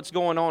miss what's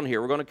going on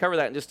here. We're going to cover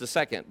that in just a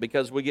second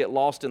because we get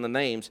lost in the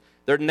names.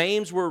 Their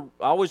names were,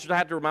 I always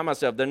have to remind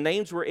myself, their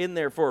names were in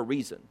there for a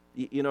reason.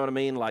 You know what I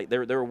mean? Like they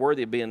were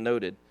worthy of being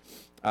noted.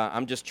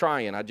 I'm just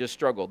trying. I just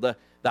struggled.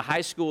 The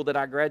high school that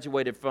I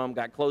graduated from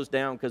got closed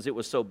down because it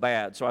was so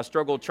bad. So I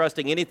struggled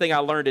trusting anything I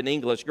learned in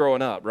English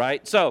growing up,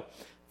 right? So,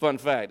 fun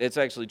fact, it's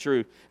actually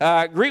true.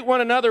 Greet one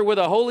another with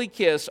a holy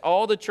kiss.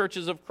 All the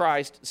churches of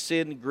Christ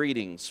send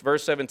greetings.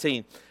 Verse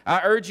 17,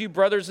 I urge you,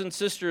 brothers and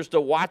sisters, to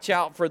watch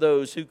out for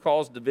those who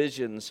cause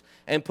divisions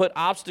and put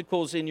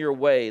obstacles in your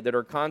way that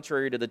are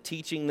contrary to the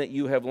teaching that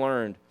you have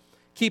learned.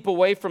 Keep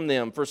away from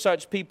them, for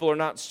such people are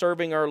not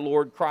serving our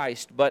Lord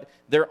Christ, but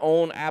their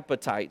own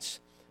appetites.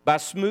 By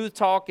smooth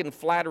talk and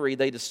flattery,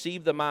 they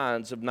deceive the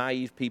minds of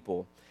naive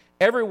people.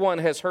 Everyone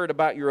has heard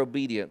about your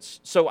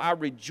obedience, so I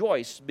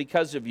rejoice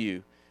because of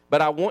you.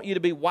 But I want you to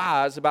be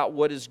wise about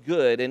what is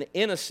good and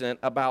innocent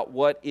about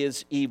what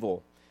is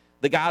evil.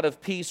 The God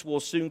of peace will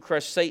soon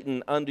crush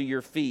Satan under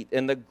your feet,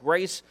 and the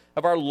grace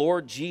of our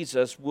Lord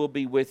Jesus will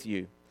be with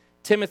you.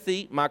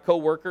 Timothy, my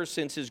co-worker,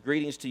 sends his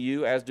greetings to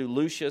you, as do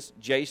Lucius,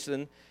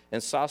 Jason,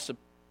 and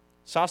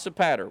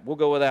Sosipater. We'll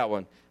go with that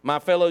one. My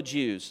fellow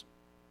Jews.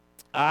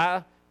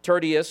 I,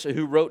 Tertius,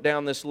 who wrote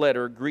down this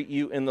letter, greet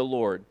you in the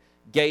Lord.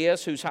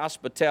 Gaius, whose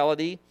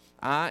hospitality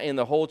I and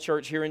the whole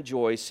church here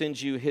enjoy,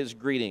 sends you his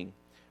greeting.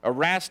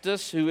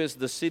 Erastus, who is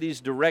the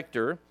city's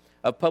director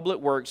of public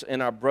works,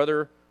 and our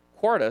brother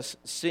Quartus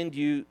send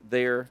you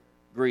their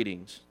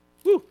greetings.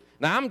 Whew.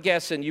 Now, I'm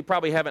guessing you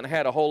probably haven't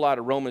had a whole lot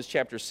of Romans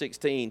chapter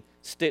 16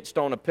 stitched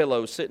on a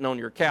pillow sitting on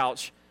your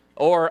couch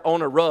or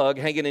on a rug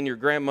hanging in your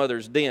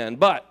grandmother's den.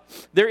 But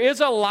there is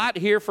a lot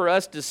here for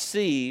us to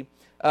see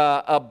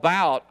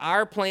about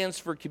our plans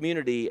for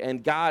community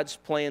and God's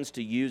plans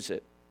to use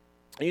it.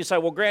 And you say,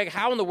 well, Greg,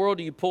 how in the world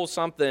do you pull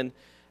something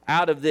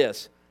out of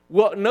this?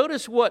 Well,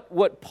 notice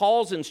what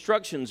Paul's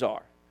instructions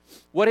are.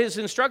 What his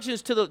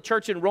instructions to the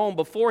church in Rome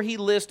before he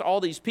lists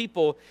all these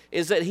people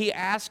is that he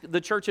asked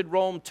the church in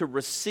Rome to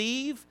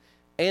receive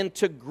and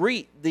to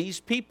greet these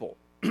people,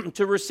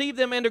 to receive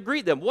them and to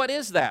greet them. What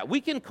is that?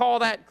 We can call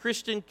that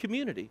Christian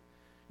community.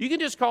 You can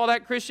just call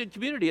that Christian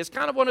community. It's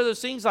kind of one of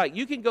those things like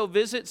you can go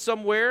visit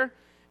somewhere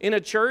in a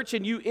church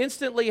and you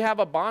instantly have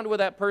a bond with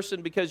that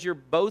person because you're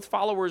both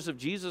followers of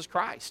Jesus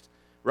Christ,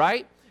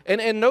 right?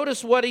 And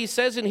notice what he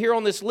says in here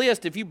on this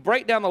list. If you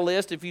break down the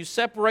list, if you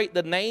separate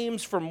the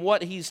names from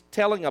what he's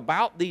telling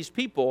about these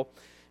people,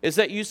 is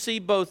that you see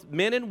both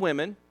men and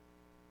women,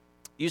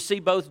 you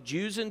see both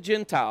Jews and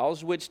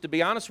Gentiles, which, to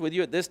be honest with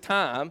you, at this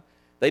time,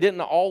 they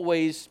didn't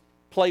always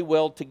play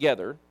well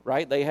together,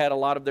 right? They had a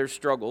lot of their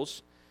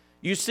struggles.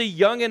 You see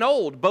young and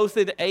old, both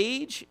in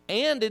age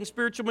and in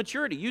spiritual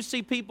maturity. You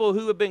see people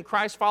who have been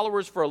Christ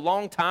followers for a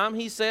long time,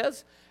 he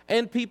says,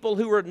 and people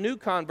who are new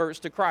converts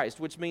to Christ,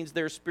 which means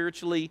they're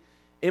spiritually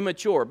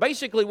immature.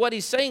 Basically, what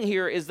he's saying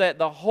here is that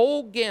the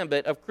whole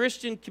gambit of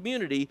Christian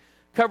community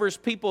covers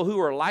people who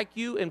are like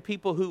you and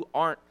people who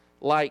aren't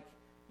like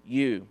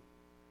you.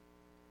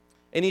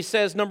 And he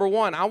says, number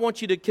one, I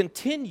want you to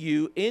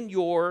continue in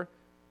your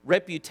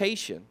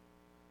reputation.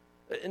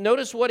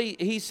 Notice what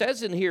he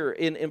says in here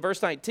in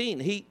verse 19.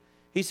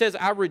 He says,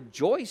 I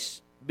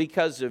rejoice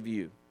because of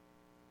you.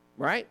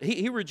 Right?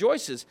 He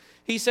rejoices.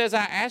 He says,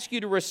 I ask you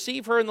to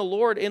receive her in the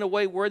Lord in a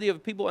way worthy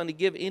of people and to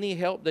give any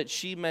help that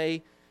she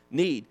may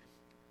need.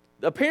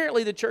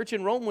 Apparently, the church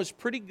in Rome was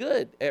pretty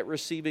good at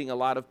receiving a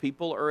lot of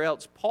people, or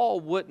else Paul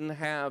wouldn't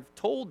have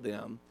told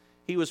them.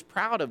 He was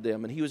proud of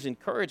them, and he was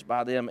encouraged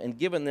by them and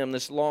given them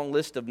this long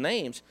list of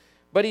names.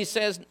 But he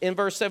says in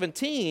verse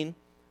 17,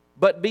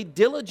 but be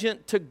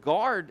diligent to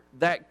guard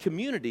that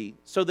community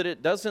so that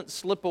it doesn't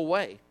slip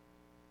away.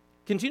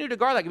 Continue to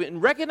guard that community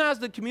and recognize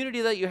the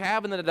community that you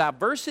have and the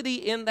diversity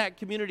in that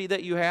community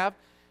that you have,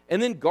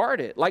 and then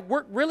guard it. Like,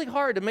 work really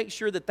hard to make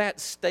sure that that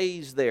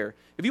stays there.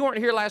 If you weren't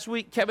here last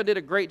week, Kevin did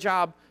a great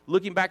job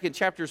looking back in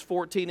chapters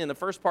 14 and the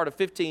first part of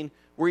 15,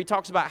 where he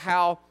talks about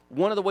how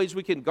one of the ways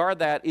we can guard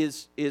that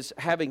is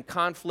having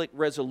conflict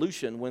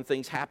resolution when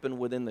things happen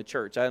within the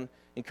church. I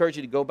encourage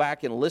you to go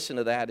back and listen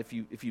to that if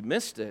you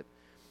missed it.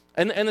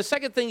 And the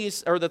second thing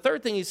the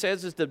third thing he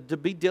says is to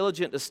be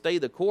diligent to stay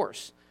the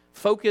course,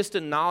 focused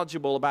and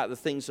knowledgeable about the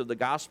things of the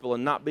gospel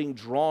and not being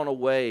drawn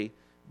away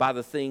by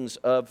the things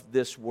of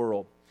this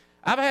world.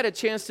 I've had a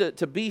chance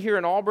to be here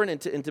in Auburn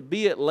and to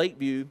be at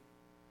Lakeview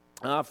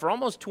for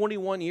almost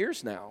 21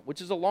 years now,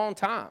 which is a long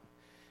time.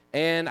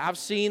 And I've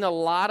seen a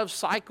lot of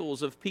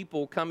cycles of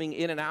people coming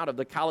in and out of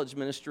the college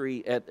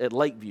ministry at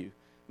Lakeview.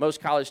 Most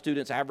college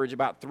students average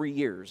about 3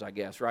 years, I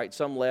guess, right?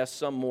 Some less,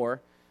 some more.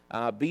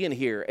 Being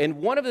here.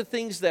 And one of the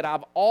things that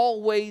I've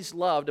always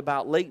loved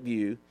about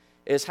Lakeview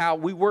is how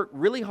we work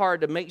really hard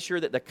to make sure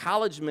that the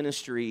college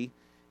ministry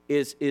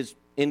is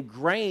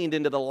ingrained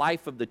into the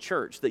life of the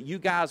church, that you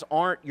guys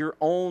aren't your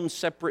own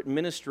separate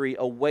ministry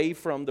away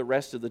from the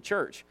rest of the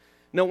church.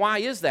 Now, why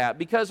is that?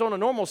 Because on a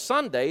normal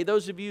Sunday,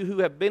 those of you who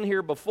have been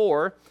here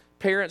before,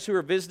 parents who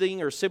are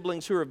visiting or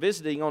siblings who are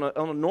visiting, on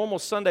a normal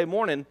Sunday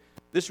morning,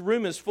 this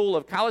room is full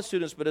of college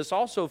students, but it's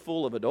also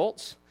full of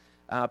adults.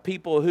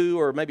 People who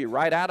are maybe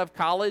right out of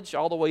college,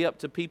 all the way up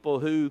to people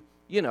who,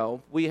 you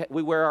know, we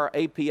wear our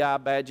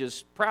API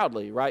badges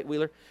proudly, right,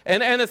 Wheeler?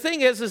 And the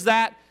thing is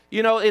that,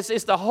 you know,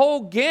 it's the whole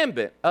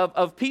gambit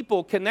of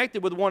people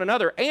connected with one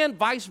another and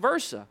vice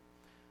versa.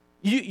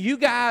 You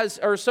guys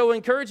are so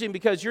encouraging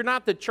because you're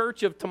not the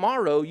church of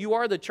tomorrow. You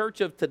are the church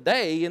of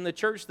today in the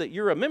church that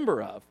you're a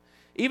member of.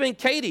 Even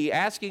Katie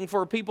asking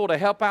for people to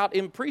help out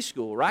in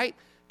preschool, right?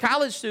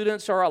 College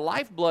students are a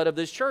lifeblood of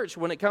this church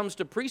when it comes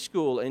to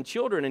preschool and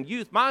children and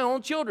youth. My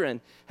own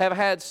children have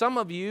had some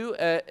of you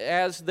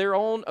as their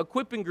own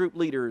equipping group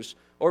leaders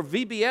or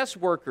VBS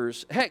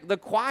workers. Heck, the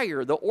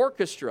choir, the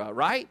orchestra,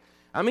 right?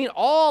 I mean,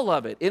 all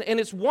of it.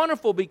 And it's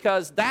wonderful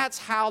because that's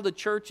how the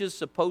church is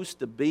supposed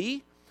to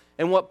be.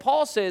 And what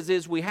Paul says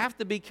is we have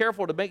to be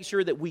careful to make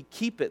sure that we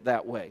keep it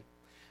that way.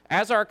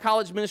 As our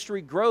college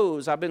ministry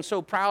grows, I've been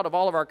so proud of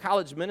all of our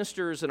college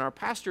ministers and our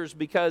pastors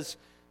because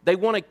they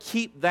want to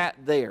keep that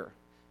there.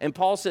 And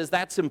Paul says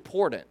that's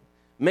important.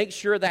 Make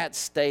sure that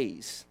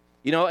stays.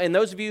 You know, and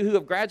those of you who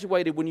have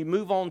graduated, when you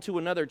move on to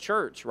another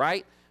church,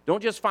 right?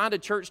 Don't just find a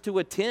church to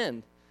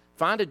attend.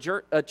 Find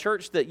a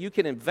church that you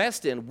can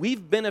invest in.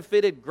 We've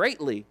benefited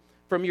greatly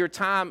from your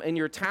time and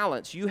your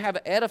talents. You have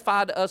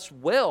edified us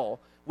well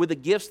with the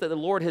gifts that the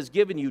Lord has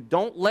given you.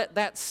 Don't let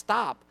that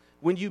stop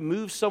when you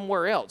move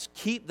somewhere else.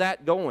 Keep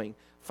that going.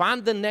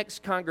 Find the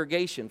next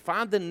congregation.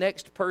 Find the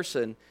next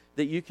person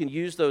that you can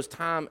use those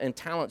time and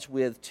talents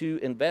with to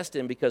invest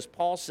in, because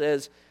Paul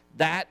says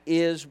That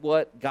is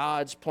what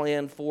God's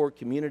plan for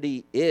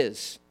community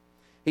is.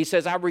 He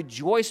says, I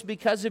rejoice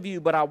because of you,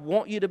 but I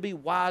want you to be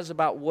wise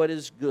about what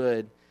is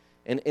good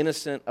and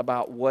innocent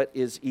about what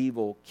is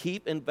evil.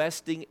 Keep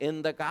investing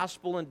in the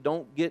gospel and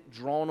don't get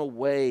drawn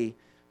away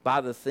by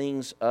the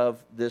things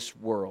of this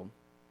world.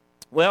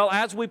 Well,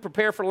 as we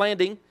prepare for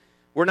landing,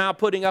 we're now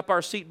putting up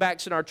our seat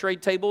backs and our tray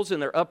tables in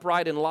their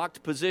upright and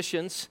locked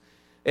positions.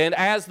 And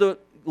as the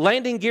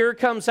landing gear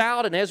comes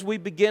out and as we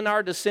begin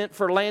our descent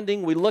for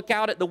landing, we look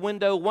out at the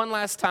window one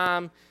last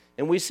time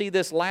and we see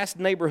this last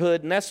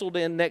neighborhood nestled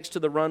in next to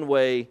the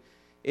runway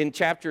in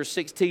chapter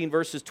 16,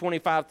 verses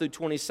 25 through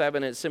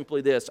 27. It's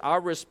simply this: our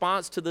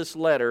response to this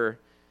letter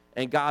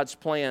and God's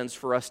plans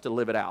for us to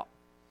live it out.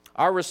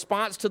 Our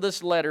response to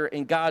this letter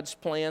and God's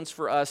plans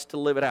for us to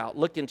live it out.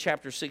 Look in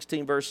chapter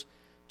 16, verse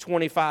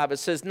 25. It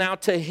says, now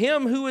to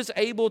him who is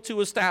able to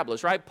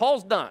establish, right?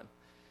 Paul's done.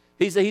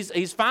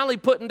 He's finally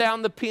putting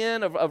down the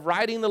pen of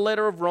writing the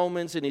letter of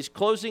Romans, and he's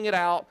closing it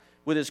out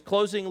with his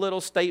closing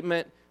little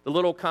statement, the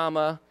little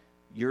comma,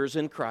 yours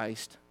in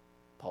Christ,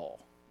 Paul.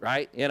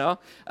 Right? Now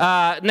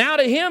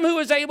to him who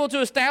is able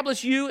to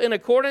establish you in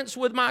accordance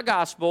with my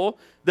gospel,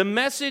 the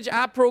message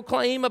I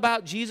proclaim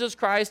about Jesus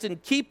Christ in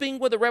keeping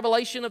with the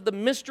revelation of the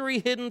mystery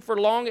hidden for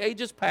long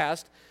ages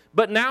past,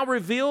 but now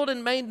revealed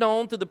and made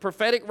known through the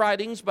prophetic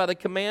writings by the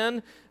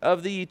command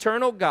of the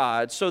eternal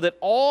God, so that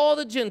all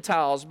the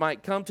Gentiles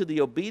might come to the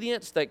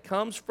obedience that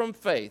comes from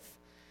faith.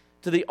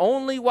 To the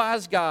only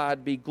wise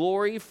God be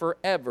glory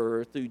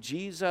forever through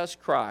Jesus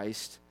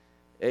Christ.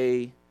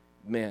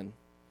 Amen.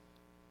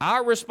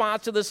 Our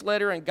response to this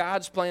letter and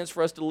God's plans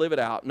for us to live it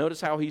out.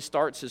 Notice how he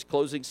starts his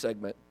closing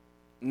segment.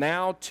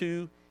 Now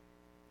to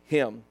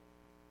him.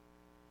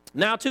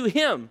 Now to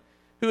him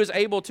who is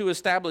able to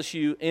establish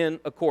you in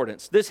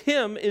accordance. This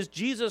him is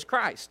Jesus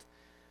Christ.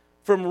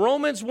 From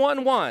Romans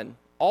 1:1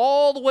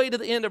 all the way to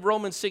the end of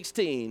Romans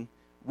 16,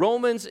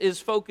 Romans is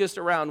focused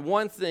around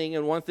one thing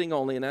and one thing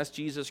only, and that's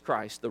Jesus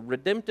Christ. The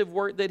redemptive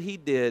work that he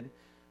did,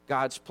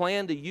 God's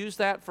plan to use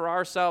that for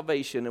our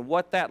salvation, and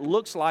what that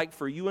looks like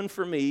for you and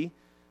for me,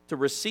 to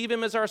receive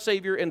him as our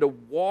Savior and to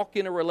walk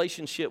in a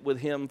relationship with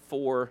him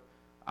for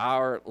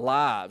our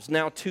lives.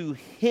 Now to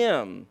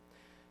him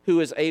who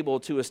is able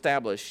to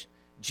establish.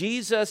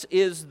 Jesus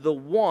is the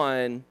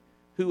one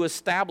who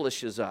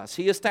establishes us.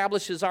 He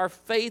establishes our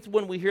faith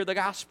when we hear the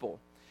gospel.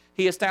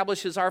 He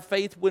establishes our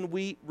faith when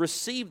we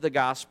receive the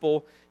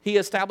gospel. He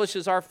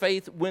establishes our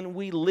faith when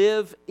we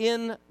live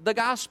in the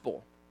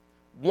gospel.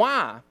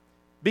 Why?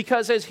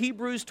 Because as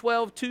Hebrews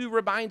 12:2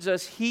 reminds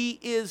us, he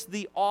is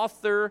the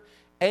author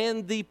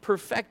and the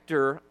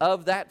perfecter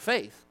of that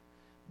faith.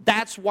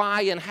 That's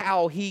why and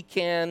how he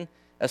can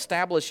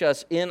establish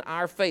us in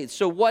our faith.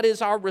 So what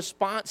is our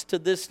response to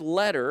this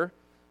letter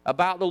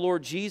about the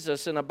Lord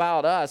Jesus and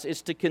about us?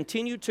 Is to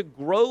continue to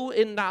grow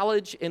in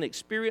knowledge and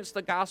experience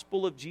the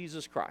gospel of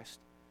Jesus Christ.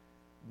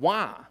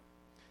 Why?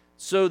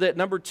 So that,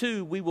 number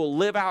two, we will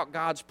live out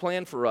God's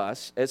plan for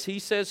us, as he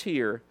says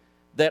here,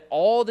 that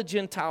all the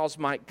Gentiles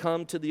might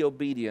come to the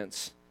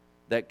obedience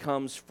that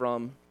comes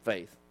from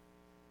faith.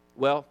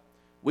 Well,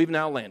 we've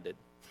now landed.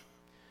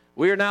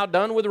 We are now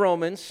done with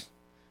Romans.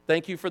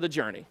 Thank you for the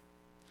journey.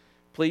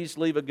 Please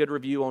leave a good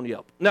review on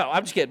Yelp. No,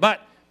 I'm just kidding.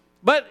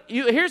 But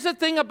here's the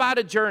thing about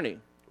a journey,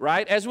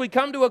 right? As we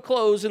come to a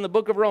close in the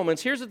book of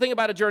Romans, here's the thing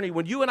about a journey.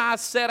 When you and I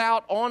set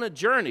out on a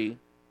journey,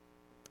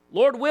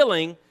 Lord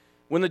willing,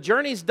 when the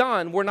journey's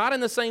done, we're not in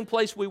the same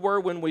place we were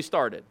when we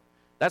started.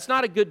 That's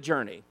not a good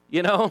journey,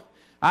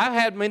 I've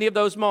had many of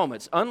those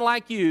moments.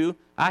 Unlike you,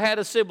 I had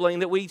a sibling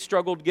that we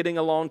struggled getting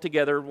along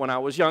together when I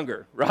was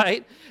younger,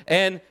 right?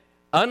 And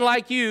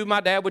unlike you,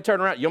 my dad would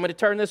turn around, you want me to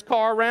turn this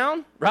car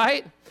around,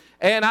 right?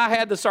 And I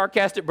had the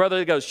sarcastic brother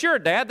that goes, sure,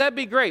 Dad, that'd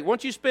be great. Why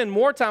don't you spend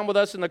more time with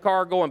us in the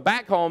car going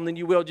back home than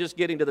you will just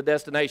getting to the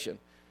destination?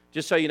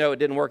 Just so you know, it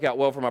didn't work out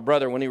well for my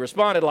brother when he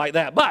responded like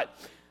that. But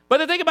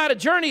the thing about a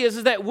journey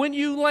is that when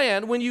you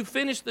land, when you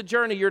finish the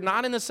journey, you're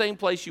not in the same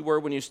place you were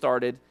when you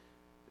started.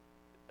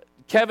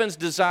 Kevin's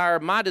desire,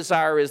 my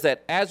desire is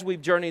that as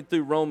we've journeyed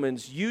through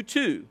Romans, you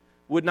too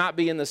would not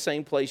be in the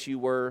same place you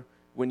were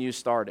when you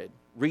started,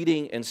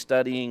 reading and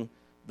studying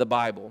the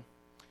Bible.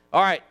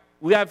 All right,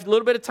 we have a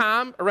little bit of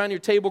time around your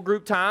table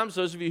group times.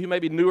 Those of you who may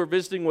be new or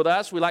visiting with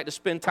us, we like to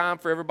spend time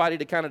for everybody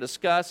to kind of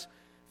discuss,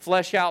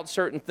 flesh out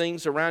certain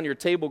things around your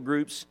table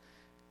groups.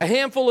 A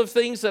handful of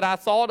things that I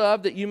thought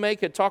of that you may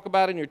could talk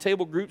about in your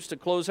table groups to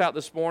close out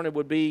this morning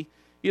would be,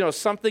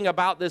 something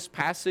about this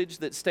passage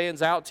that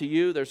stands out to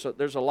you.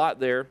 There's a lot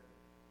there.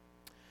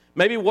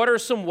 Maybe what are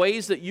some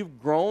ways that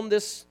you've grown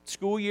this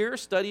school year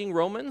studying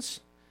Romans?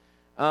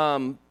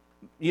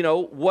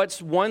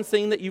 What's one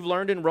thing that you've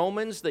learned in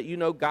Romans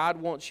that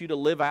God wants you to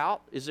live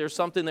out? Is there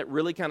something that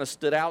really kind of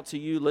stood out to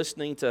you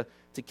listening to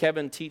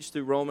Kevin teach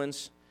through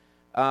Romans?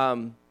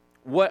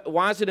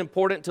 Why is it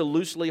important to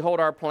loosely hold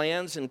our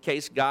plans in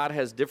case God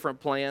has different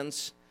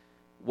plans?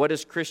 What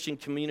does Christian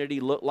community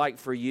look like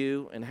for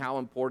you, and how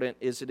important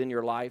is it in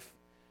your life?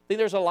 I think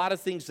there's a lot of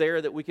things there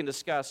that we can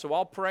discuss. So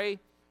I'll pray.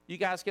 You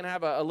guys can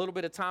have a little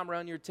bit of time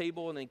around your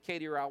table, and then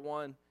Katie or I,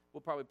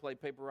 we'll probably play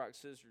paper, rock,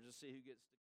 scissors to see who gets to